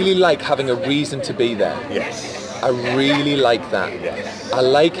 I really like having a reason to be there. Yes. I really like that. Yes. I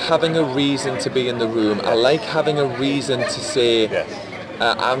like having a reason to be in the room. I like having a reason to say,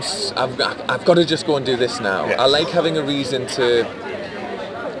 Yes. I've got to just go and do this now. Yes. I like having a reason to,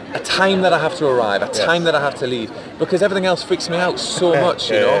 a time that I have to arrive, a time that I have to leave, because everything else freaks me out so much,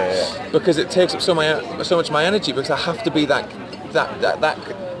 because it takes up so much of my energy, because I have to be that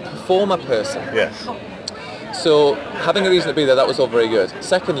performer person. Yes. So having a reason to be there, that was all very good.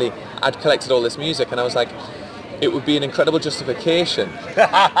 Secondly, I'd collected all this music, and I was like, it would be an incredible justification,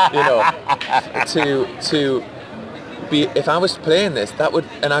 to be, if I was playing this, that would,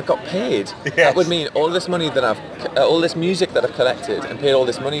 and I got paid. Yes. That would mean all this money that all this music that I've collected and paid all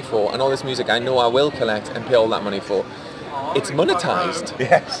this money for, and all this music I know I will collect and pay all that money for, it's monetized.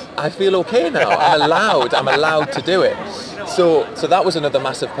 Yes. I feel okay now. I'm allowed to do it. So that was another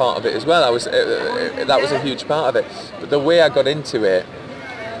massive part of it as well. That was a huge part of it. But the way I got into it,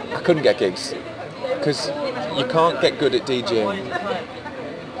 I couldn't get gigs because you can't get good at DJing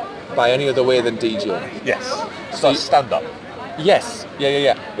by any other way than DJing. Yes. So stand-up. Yes.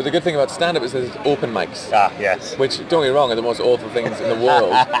 Yeah. But the good thing about stand-up is there's open mics. Ah, yes. Which, don't get me wrong, are the most awful things in the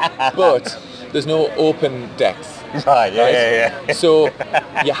world. But there's no open decks. Right. Yeah. So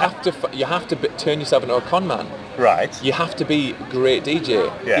you have to turn yourself into a con man. Right. You have to be a great DJ,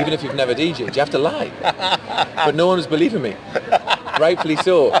 even if you've never DJed. You have to lie. But no one was believing me. Rightfully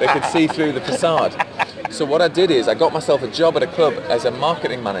so. They could see through the facade. So what I did is I got myself a job at a club as a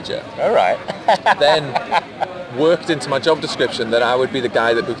marketing manager. All right. Then worked into my job description that I would be the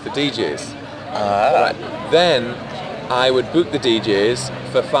guy that booked the DJs. Right. Then I would book the DJs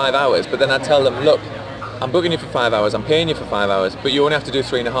for 5 hours, but then I'd tell them, look, I'm booking you for 5 hours, I'm paying you for 5 hours, but you only have to do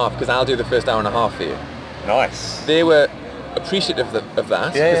 3.5 because I'll do the first hour and a half for you. Nice. They were appreciative of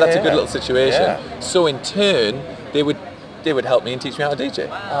that because that's a good little situation. Yeah. So in turn, they would help me and teach me how to DJ. Oh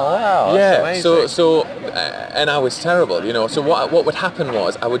wow. That's amazing. So and I was terrible, So what would happen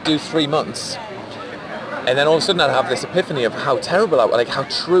was I would do 3 months, and then all of a sudden I'd have this epiphany of how terrible I was, like how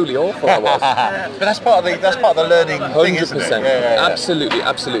truly awful I was. But that's part of the learning thing, isn't it? 100%. Yeah.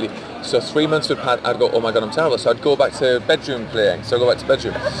 Absolutely. So 3 months would pass, I'd go, oh my God, I'm terrible. So I'd go back to bedroom playing. So I'd go back to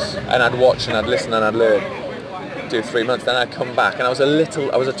bedroom and I'd watch and I'd listen and I'd learn. Do 3 months, then I'd come back and I was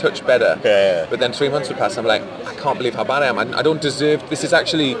a touch better. Yeah. But then 3 months would pass and I'm like, I can't believe how bad I am. I don't deserve, this is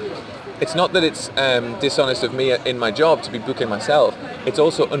actually, it's not that it's dishonest of me in my job to be booking myself. It's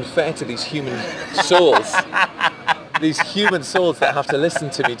also unfair to these human souls. These human souls that have to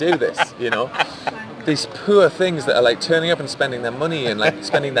listen to me do this, These poor things that are like turning up and spending their money and like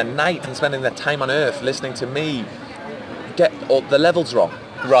spending their night and spending their time on earth listening to me get all the levels wrong.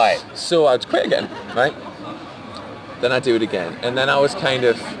 Right. So I'd quit again, right? Then I'd do it again. And then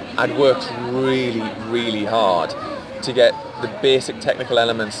I'd worked really, really hard to get the basic technical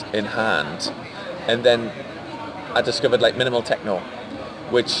elements in hand. And then I discovered like minimal techno,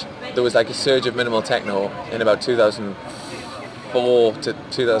 which there was like a surge of minimal techno in about 2004 to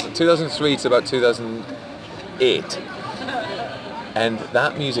 2003 to about 2008. And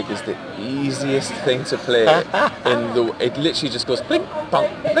that music is the easiest thing to play it literally just goes bling, bong,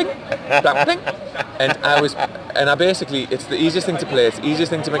 bling, bong, bling. And I basically, it's the easiest thing to play, it's the easiest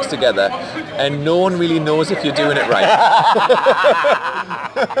thing to mix together, and no one really knows if you're doing it right.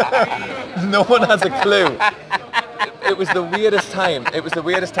 No one has a clue. It was the weirdest time.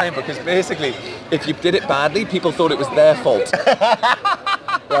 Because basically, if you did it badly, people thought it was their fault.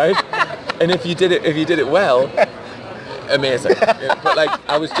 Right? And if you did it well, amazing. But like,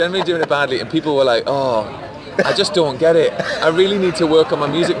 I was generally doing it badly and people were like, oh, I just don't get it. I really need to work on my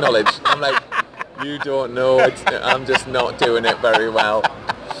music knowledge. I'm like, you don't know, I'm just not doing it very well.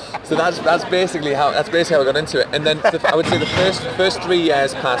 So that's basically how I got into it. And then I would say the first 3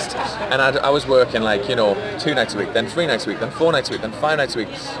 years passed, and I was working like 2 nights a week, then 3 nights a week, then 4 nights a week, then 5 nights a week.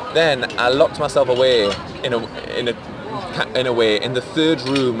 Then I locked myself away in a way in the third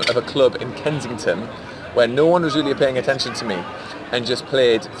room of a club in Kensington, where no one was really paying attention to me, and just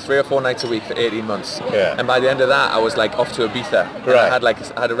played 3 or 4 nights a week for 18 months. Yeah. And by the end of that, I was like off to Ibiza. Right.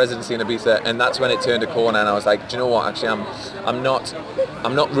 I had a residency in Ibiza, and that's when it turned a corner. And I was like, do you know what? Actually, I'm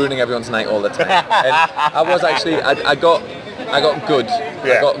not ruining everyone's night all the time. And I was actually, I got good.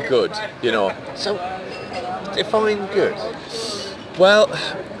 Yeah. I got good. So, define good. Well,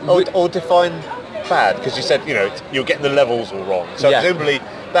 Or define bad, because you said you're getting the levels all wrong. So presumably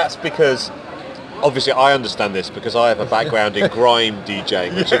that's because. Obviously, I understand this because I have a background in grime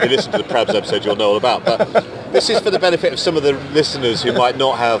DJing, which if you listen to the Prabs episode, you'll know all about. But this is for the benefit of some of the listeners who might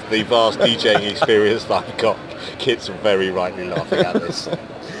not have the vast DJing experience that I've got. Kids are very rightly laughing at this.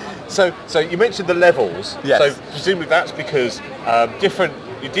 So you mentioned the levels. Yes. So presumably that's because you're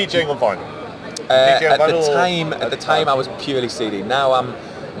DJing on vinyl. At the time, I was purely CD. Now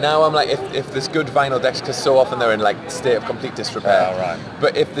I'm like, if there's good vinyl decks, because so often they're in like state of complete disrepair. Oh, right.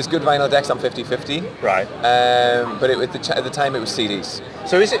 But if there's good vinyl decks, I'm 50-50. Right. But at the time it was CDs.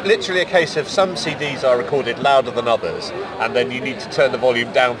 So is it literally a case of some CDs are recorded louder than others, and then you need to turn the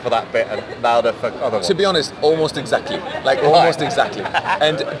volume down for that bit and louder for other ones? To be honest, almost exactly. Almost exactly.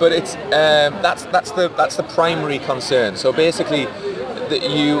 But it's that's the primary concern. So basically, that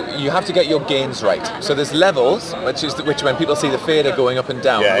you have to get your gains right. So there's levels, which when people see the fader going up and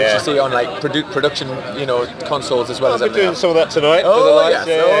down, which you see on like production, consoles as well as everything doing else. some of that tonight. Oh, for the lights.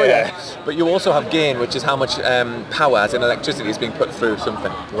 yes. But you also have gain, which is how much power, as in electricity, is being put through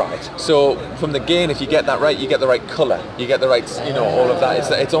something. Right. So from the gain, if you get that right, you get the right colour. You get the right, all of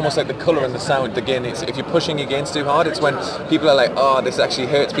that. It's almost like the colour and the sound. The gain, if you're pushing your gains too hard, it's when people are like, oh, this actually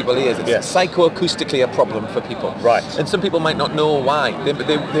hurts people's ears. It's psychoacoustically a problem for people. Right. And some people might not know why.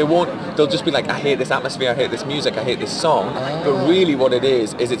 They won't. They'll just be like, I hate this atmosphere, I hate this music, I hate this song. But really, what it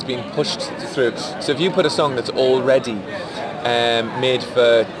is it's being pushed through. So if you put a song that's already made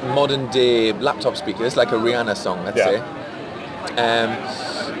for modern day laptop speakers, like a Rihanna song, let's say.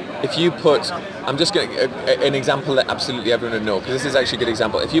 If you put, I'm just going an example that absolutely everyone would know, because this is actually a good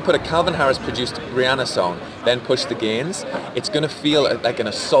example. If you put a Calvin Harris produced Rihanna song, then push the gains, it's going to feel like an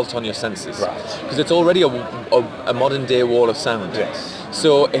assault on your senses. Right. Because it's already a modern day wall of sound. Yes.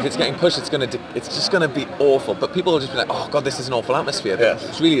 So if it's getting pushed, it's just going to be awful. But people will just be like, oh God, this is an awful atmosphere. Yes.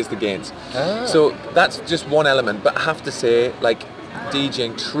 It really is the gains. So that's just one element. But I have to say, like,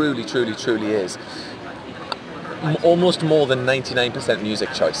 DJing truly, truly, truly is almost more than 99%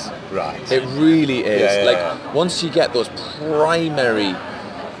 music choice. Right. It really is. Once you get those primary,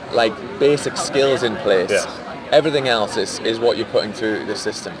 basic skills in place, everything else is what you're putting through the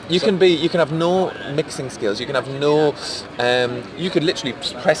system. You can have no mixing skills. You can have no. You could literally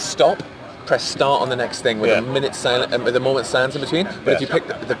press start on the next thing with a minute silent, with a moment's silence in between. But if you pick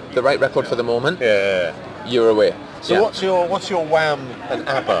the right record for the moment, you're away. So what's your Wham and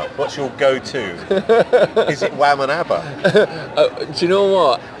ABBA? What's your go-to? Is it Wham and ABBA? Do you know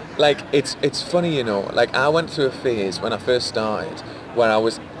what? It's funny, I went through a phase when I first started where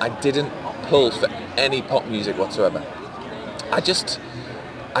I didn't pull for any pop music whatsoever. I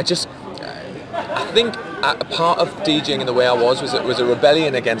think a part of DJing in the way I was a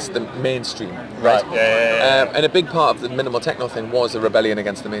rebellion against the mainstream, right? And a big part of the minimal techno thing was a rebellion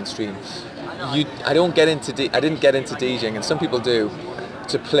against the mainstream. I didn't get into DJing, and some people do,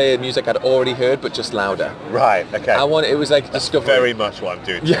 to play music I'd already heard but just louder. Right. Okay. It was like discovery. Very much what I'm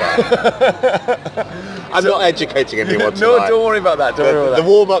doing tonight. I'm not educating anyone tonight. No, don't worry about that. The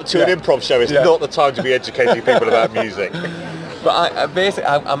warm up to an improv show is not the time to be educating people about music. But I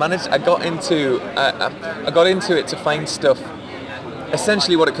got into it to find stuff.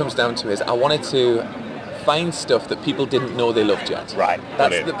 Essentially, what it comes down to is I wanted to find stuff that people didn't know they loved yet. Right. I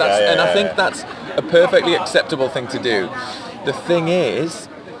think that's a perfectly acceptable thing to do. The thing is,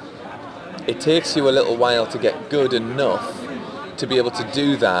 it takes you a little while to get good enough to be able to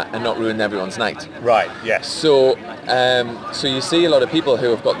do that and not ruin everyone's night. Right. Yes. So you see a lot of people who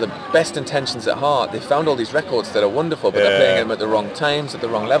have got the best intentions at heart. They found all these records that are wonderful, but they're playing them at the wrong times, at the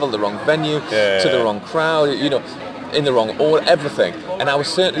wrong level, the wrong venue, to the wrong crowd, in the wrong order, everything. And I was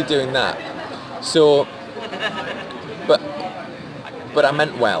certainly doing that. So, but I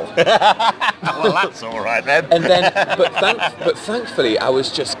meant well. Well, that's all right then. And then, but thankfully, I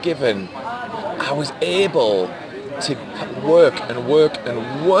was able to work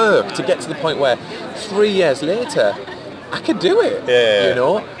to get to the point where 3 years later, I could do it.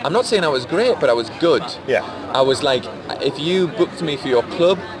 I'm not saying I was great, but I was good. I was like, if you booked me for your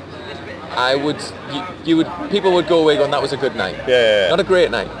club, people would go away going, that was a good night. Not a great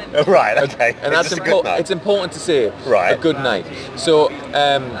night. Right, okay. And that's important. It's important to say a good night. So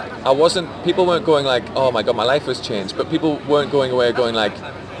people weren't going like, oh my God, my life was changed, but people weren't going away going like,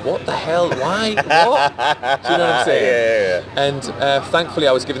 what the hell, why, what? Do you know what I'm saying? And thankfully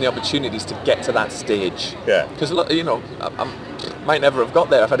I was given the opportunities to get to that stage. Because, I might never have got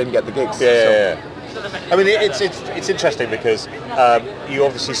there if I didn't get the gigs. I mean, it's interesting because you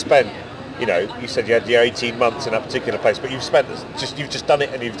obviously spent, you said you had your 18 months in that particular place, but you've just done it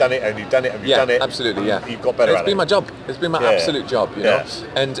and you've done it and you've done it and you've done it. Absolutely, You've got better at it. It's been my job. It's been my absolute job,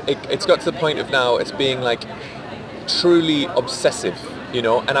 And it's got to the point of now it's being like truly obsessive,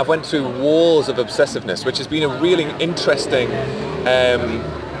 and I've went through walls of obsessiveness, which has been a really interesting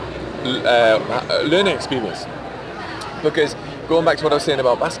learning experience. Because going back to what I was saying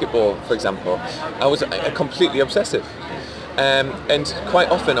about basketball, for example, I was completely obsessive. And quite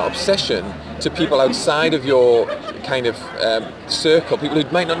often obsession to people outside of your kind of circle, people who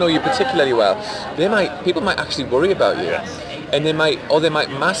might not know you particularly well, people might actually worry about you. And they might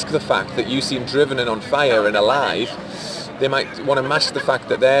mask the fact that you seem driven and on fire and alive. They might want to mask the fact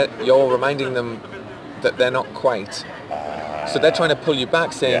that you're reminding them that they're not quite. So they're trying to pull you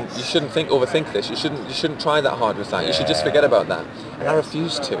back, saying you shouldn't overthink this. You shouldn't try that hard with that. You should just forget about that. And I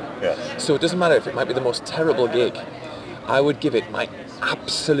refuse to. So it doesn't matter if it might be the most terrible gig. I would give it my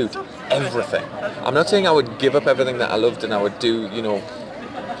absolute everything. I'm not saying I would give up everything that I loved and I would do,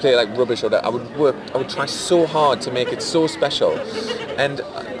 play like rubbish or that. I would try so hard to make it so special, and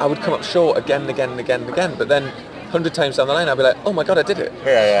I would come up short again and again and again and again, but then 100 times down the line I'd be like, oh my god, I did it.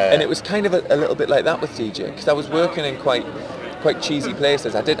 Yeah. And it was kind of a little bit like that with DJ, because I was working in quite cheesy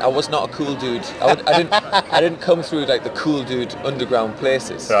places. I was not a cool dude. I didn't come through like the cool dude underground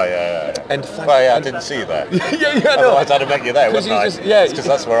places. Oh, yeah. And I didn't see you there. yeah, no. Otherwise I'd have met you there, wouldn't I? Because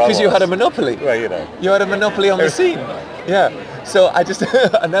that's where I was. Because you had a monopoly. Well, You had a monopoly on the scene. Yeah. So I just,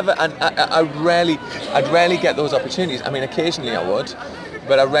 I'd rarely get those opportunities. I mean, occasionally I would,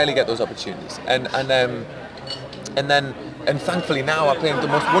 but I rarely get those opportunities. And thankfully now I play in the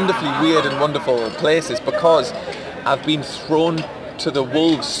most wonderfully weird and wonderful places, because I've been thrown to the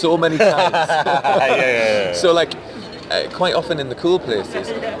wolves so many times. Yeah. So like, quite often in the cool places,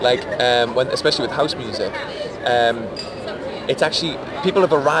 like especially with house music, it's actually, people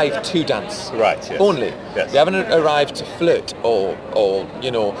have arrived to dance. Right. Yes. Only. Yes. They haven't arrived to flirt or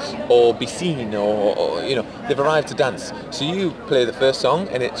be seen or they've arrived to dance. So you play the first song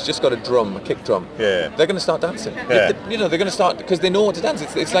and it's just got a kick drum. Yeah. They're going to start dancing. Yeah. They're going to start because they know what to dance.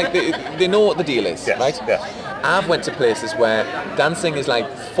 It's like they know what the deal is, Yes. right? Yes. I've went to places where dancing is like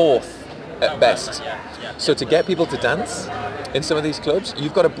fourth at best. So to get people to dance in some of these clubs,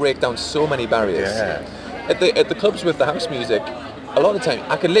 you've got to break down so many barriers. Yeah. At the clubs with the house music, a lot of the time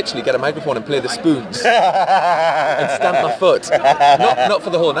I could literally get a microphone and play the spoons and stamp my foot. Not for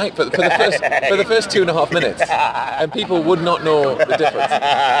the whole night, for the first 2.5 minutes, and people would not know the difference.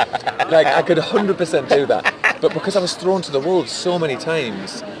 Like I could 100% do that, but because I was thrown to the wolves so many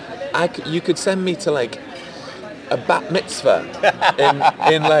times, you could send me to like a bat mitzvah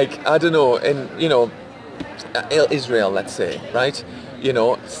in like, I don't know, in Israel, let's say, right?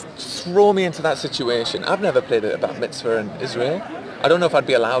 Throw me into that situation. I've never played at a bat mitzvah in Israel. I don't know if I'd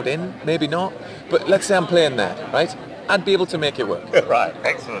be allowed in, maybe not. But let's say I'm playing there, right? I'd be able to make it work. Right,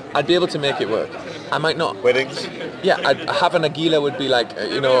 excellent. I'd be able to make it work. I might not. Weddings? Yeah, have an Agila would be like,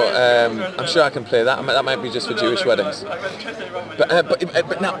 I'm sure I can play that. That might be just for Jewish weddings.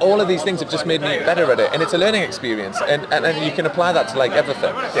 But now all of these things have just made me better at it, and it's a learning experience, and you can apply that to like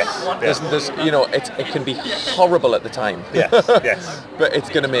everything. Yes. It can be horrible at the time. Yes. But it's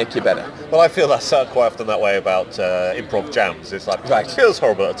going to make you better. Well, I feel that's quite often that way about improv jams. It's like, Right. It feels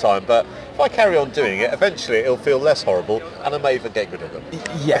horrible at the time, but if I carry on doing it, eventually it'll feel less horrible, and I may even get good at them.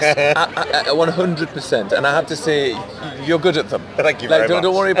 Yes, 100%. And I have to say, you're good at them. Thank you very much.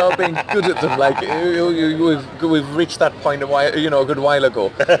 Don't worry about being good at them. Like we've reached that point a good while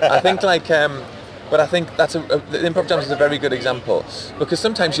ago. I think but I think the improv jams is a very good example, because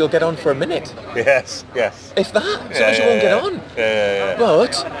sometimes you'll get on for a minute. Yes. If that, sometimes you won't get on. Yeah.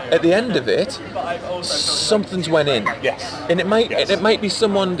 But at the end of it, something's went in. Yes. And it might be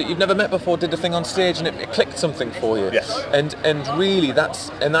someone that you've never met before did a thing on stage and it clicked something for you. Yes. And really that's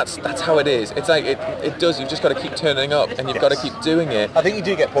how it is. It's like it does. You've just got to keep turning up, and you've got to keep doing it. I think you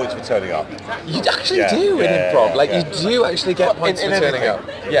do get points for turning up. You actually do in improv. You do actually get points In for turning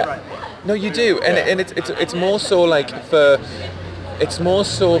everything. up. Yeah. No, you do, and it's more so like for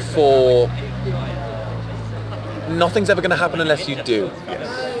nothing's ever going to happen unless you do.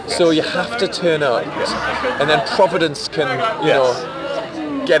 Yes. So you have to turn up, and then Providence can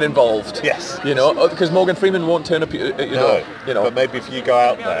get involved. Yes. Because Morgan Freeman won't turn up. But maybe if you go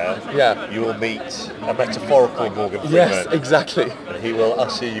out there, you will meet a metaphorical Morgan Freeman. Yes, exactly. And he will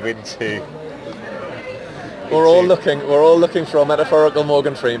usher you into. We're all looking for a metaphorical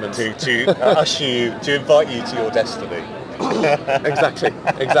Morgan Freeman. To usher you, to invite you to your destiny. Exactly.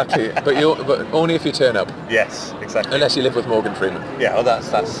 But only if you turn up. Yes, exactly. Unless you live with Morgan Freeman. Yeah, well,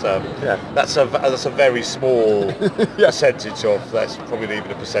 that's a very small percentage of. That's probably not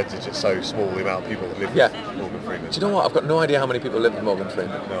even a percentage. It's so small the amount of people that live with Morgan Freeman. Do you know what? I've got no idea how many people live with Morgan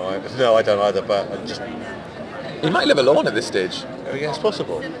Freeman. No, I don't either. But I just. He might live alone at this stage. Yeah, it's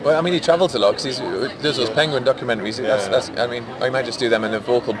possible. Well, I mean, he travels a lot because he does those Penguin documentaries. I might just do them in a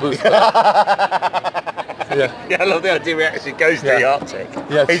vocal booth. Yeah, I love the idea he actually goes to the Arctic.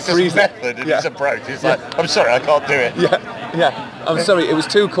 Yeah, he's just method in his approach. He's like, I'm sorry, I can't do it. Yeah. I'm sorry, it was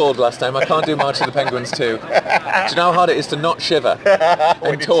too cold last time. I can't do March of the Penguins too. Do you know how hard it is to not shiver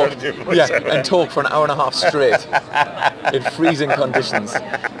and talk? And talk for an hour and a half straight in freezing conditions.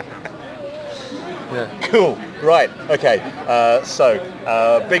 Yeah. Cool. Right. Okay.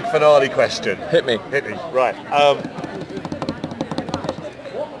 Big finale question. Hit me. Right.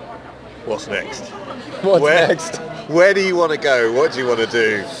 What's next? What's next? Where do you want to go? What do you want to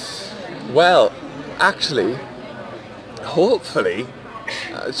do? Well, actually, hopefully,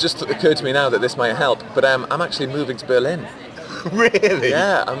 it's just occurred to me now that this might help, but I'm actually moving to Berlin. Really?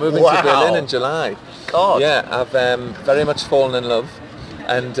 Yeah, I'm moving Wow. to Berlin in July. God. Yeah, I've very much fallen in love,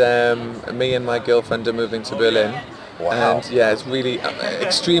 and me and my girlfriend are moving to Berlin. Wow. And yeah, it's really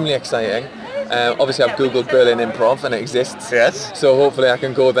extremely exciting. Obviously, I've googled Berlin Improv, and it exists. Yes. So hopefully, I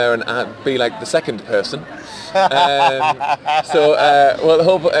can go there and be like the second person. So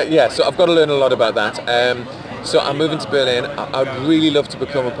I've got to learn a lot about that. So I'm moving to Berlin. I'd really love to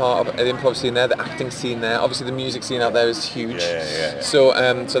become a part of the improv scene there, the acting scene there. Obviously, the music scene out there is huge. Yeah. So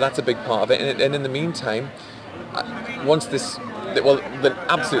that's a big part of it. And in the meantime, once the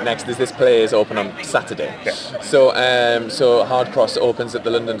absolute next is this play is open on Saturday. Yeah. So Hard Cross opens at the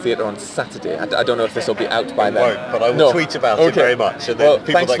London Theatre on Saturday. I don't know if this will be out by then. Won't, but I will tweet about it very much. So well,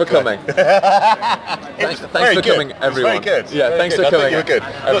 people thanks for coming. Thanks for coming, everyone. It's very good. Yeah, Very thanks good. for coming. I thought you were good.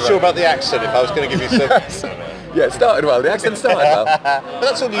 I'm not sure about the accent. If I was going to give you some... Yeah, it started well. The accent started well. But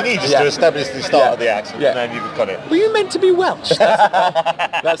that's all you need, just Yeah. to establish the start of the accent, Yeah. and then you've got it. Were you meant to be Welsh?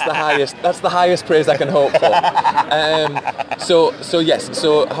 That's the highest. That's the highest praise I can hope for. So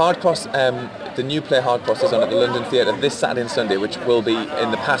Hard Cross, the new play Hard Cross is on at the London Theatre this Saturday and Sunday, which will be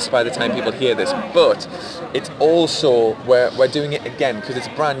in the past by the time people hear this. But it's also we're doing it again because it's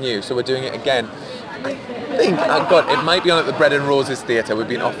brand new. So we're doing it again. I think it might be on at the Bread and Roses Theatre. We've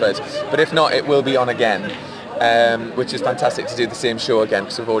been offered, but if not, it will be on again. Which is fantastic to do the same show again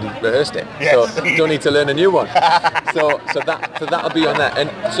because we've already rehearsed it. Yes. So you don't need to learn a new one. So that'll be on that. And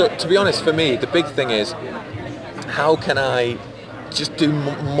so to be honest, for me, the big thing is how can I just do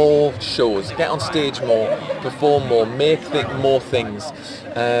more shows, get on stage more, perform more, make more things.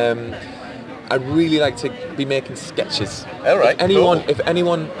 I'd really like to be making sketches. All right, If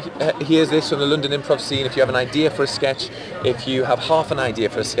anyone hears this from the London improv scene, if you have an idea for a sketch, if you have half an idea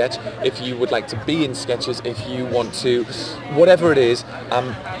for a sketch, if you would like to be in sketches, if you want to, whatever it is,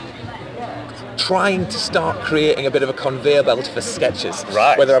 I'm trying to start creating a bit of a conveyor belt for sketches.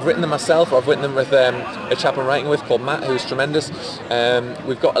 Right. Whether I've written them myself or I've written them with a chap I'm writing with called Matt, who's tremendous.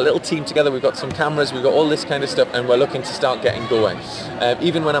 We've got a little team together, we've got some cameras, we've got all this kind of stuff, and we're looking to start getting going.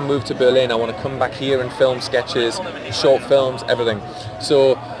 Even when I move to Berlin, I want to come back here and film sketches, short films, everything.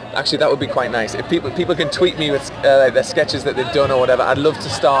 So actually that would be quite nice. If people can tweet me with their sketches that they've done or whatever, I'd love to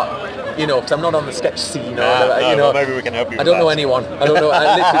start, because I'm not on the sketch scene or whatever, well, maybe we can help you I with don't know that. anyone. I literally don't know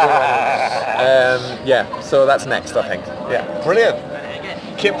anyone. So that's next, I think. Yeah. Brilliant.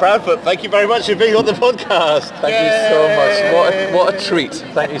 Kit Proudfoot, thank you very much for being on the podcast. Thank you so much. What a treat.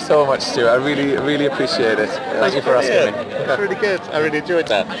 Thank you so much, Stu. I really, really appreciate it. Thank you for asking me. That's really good. I really enjoyed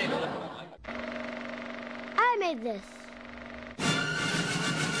that. I made this.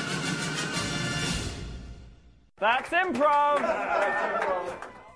 That's improv!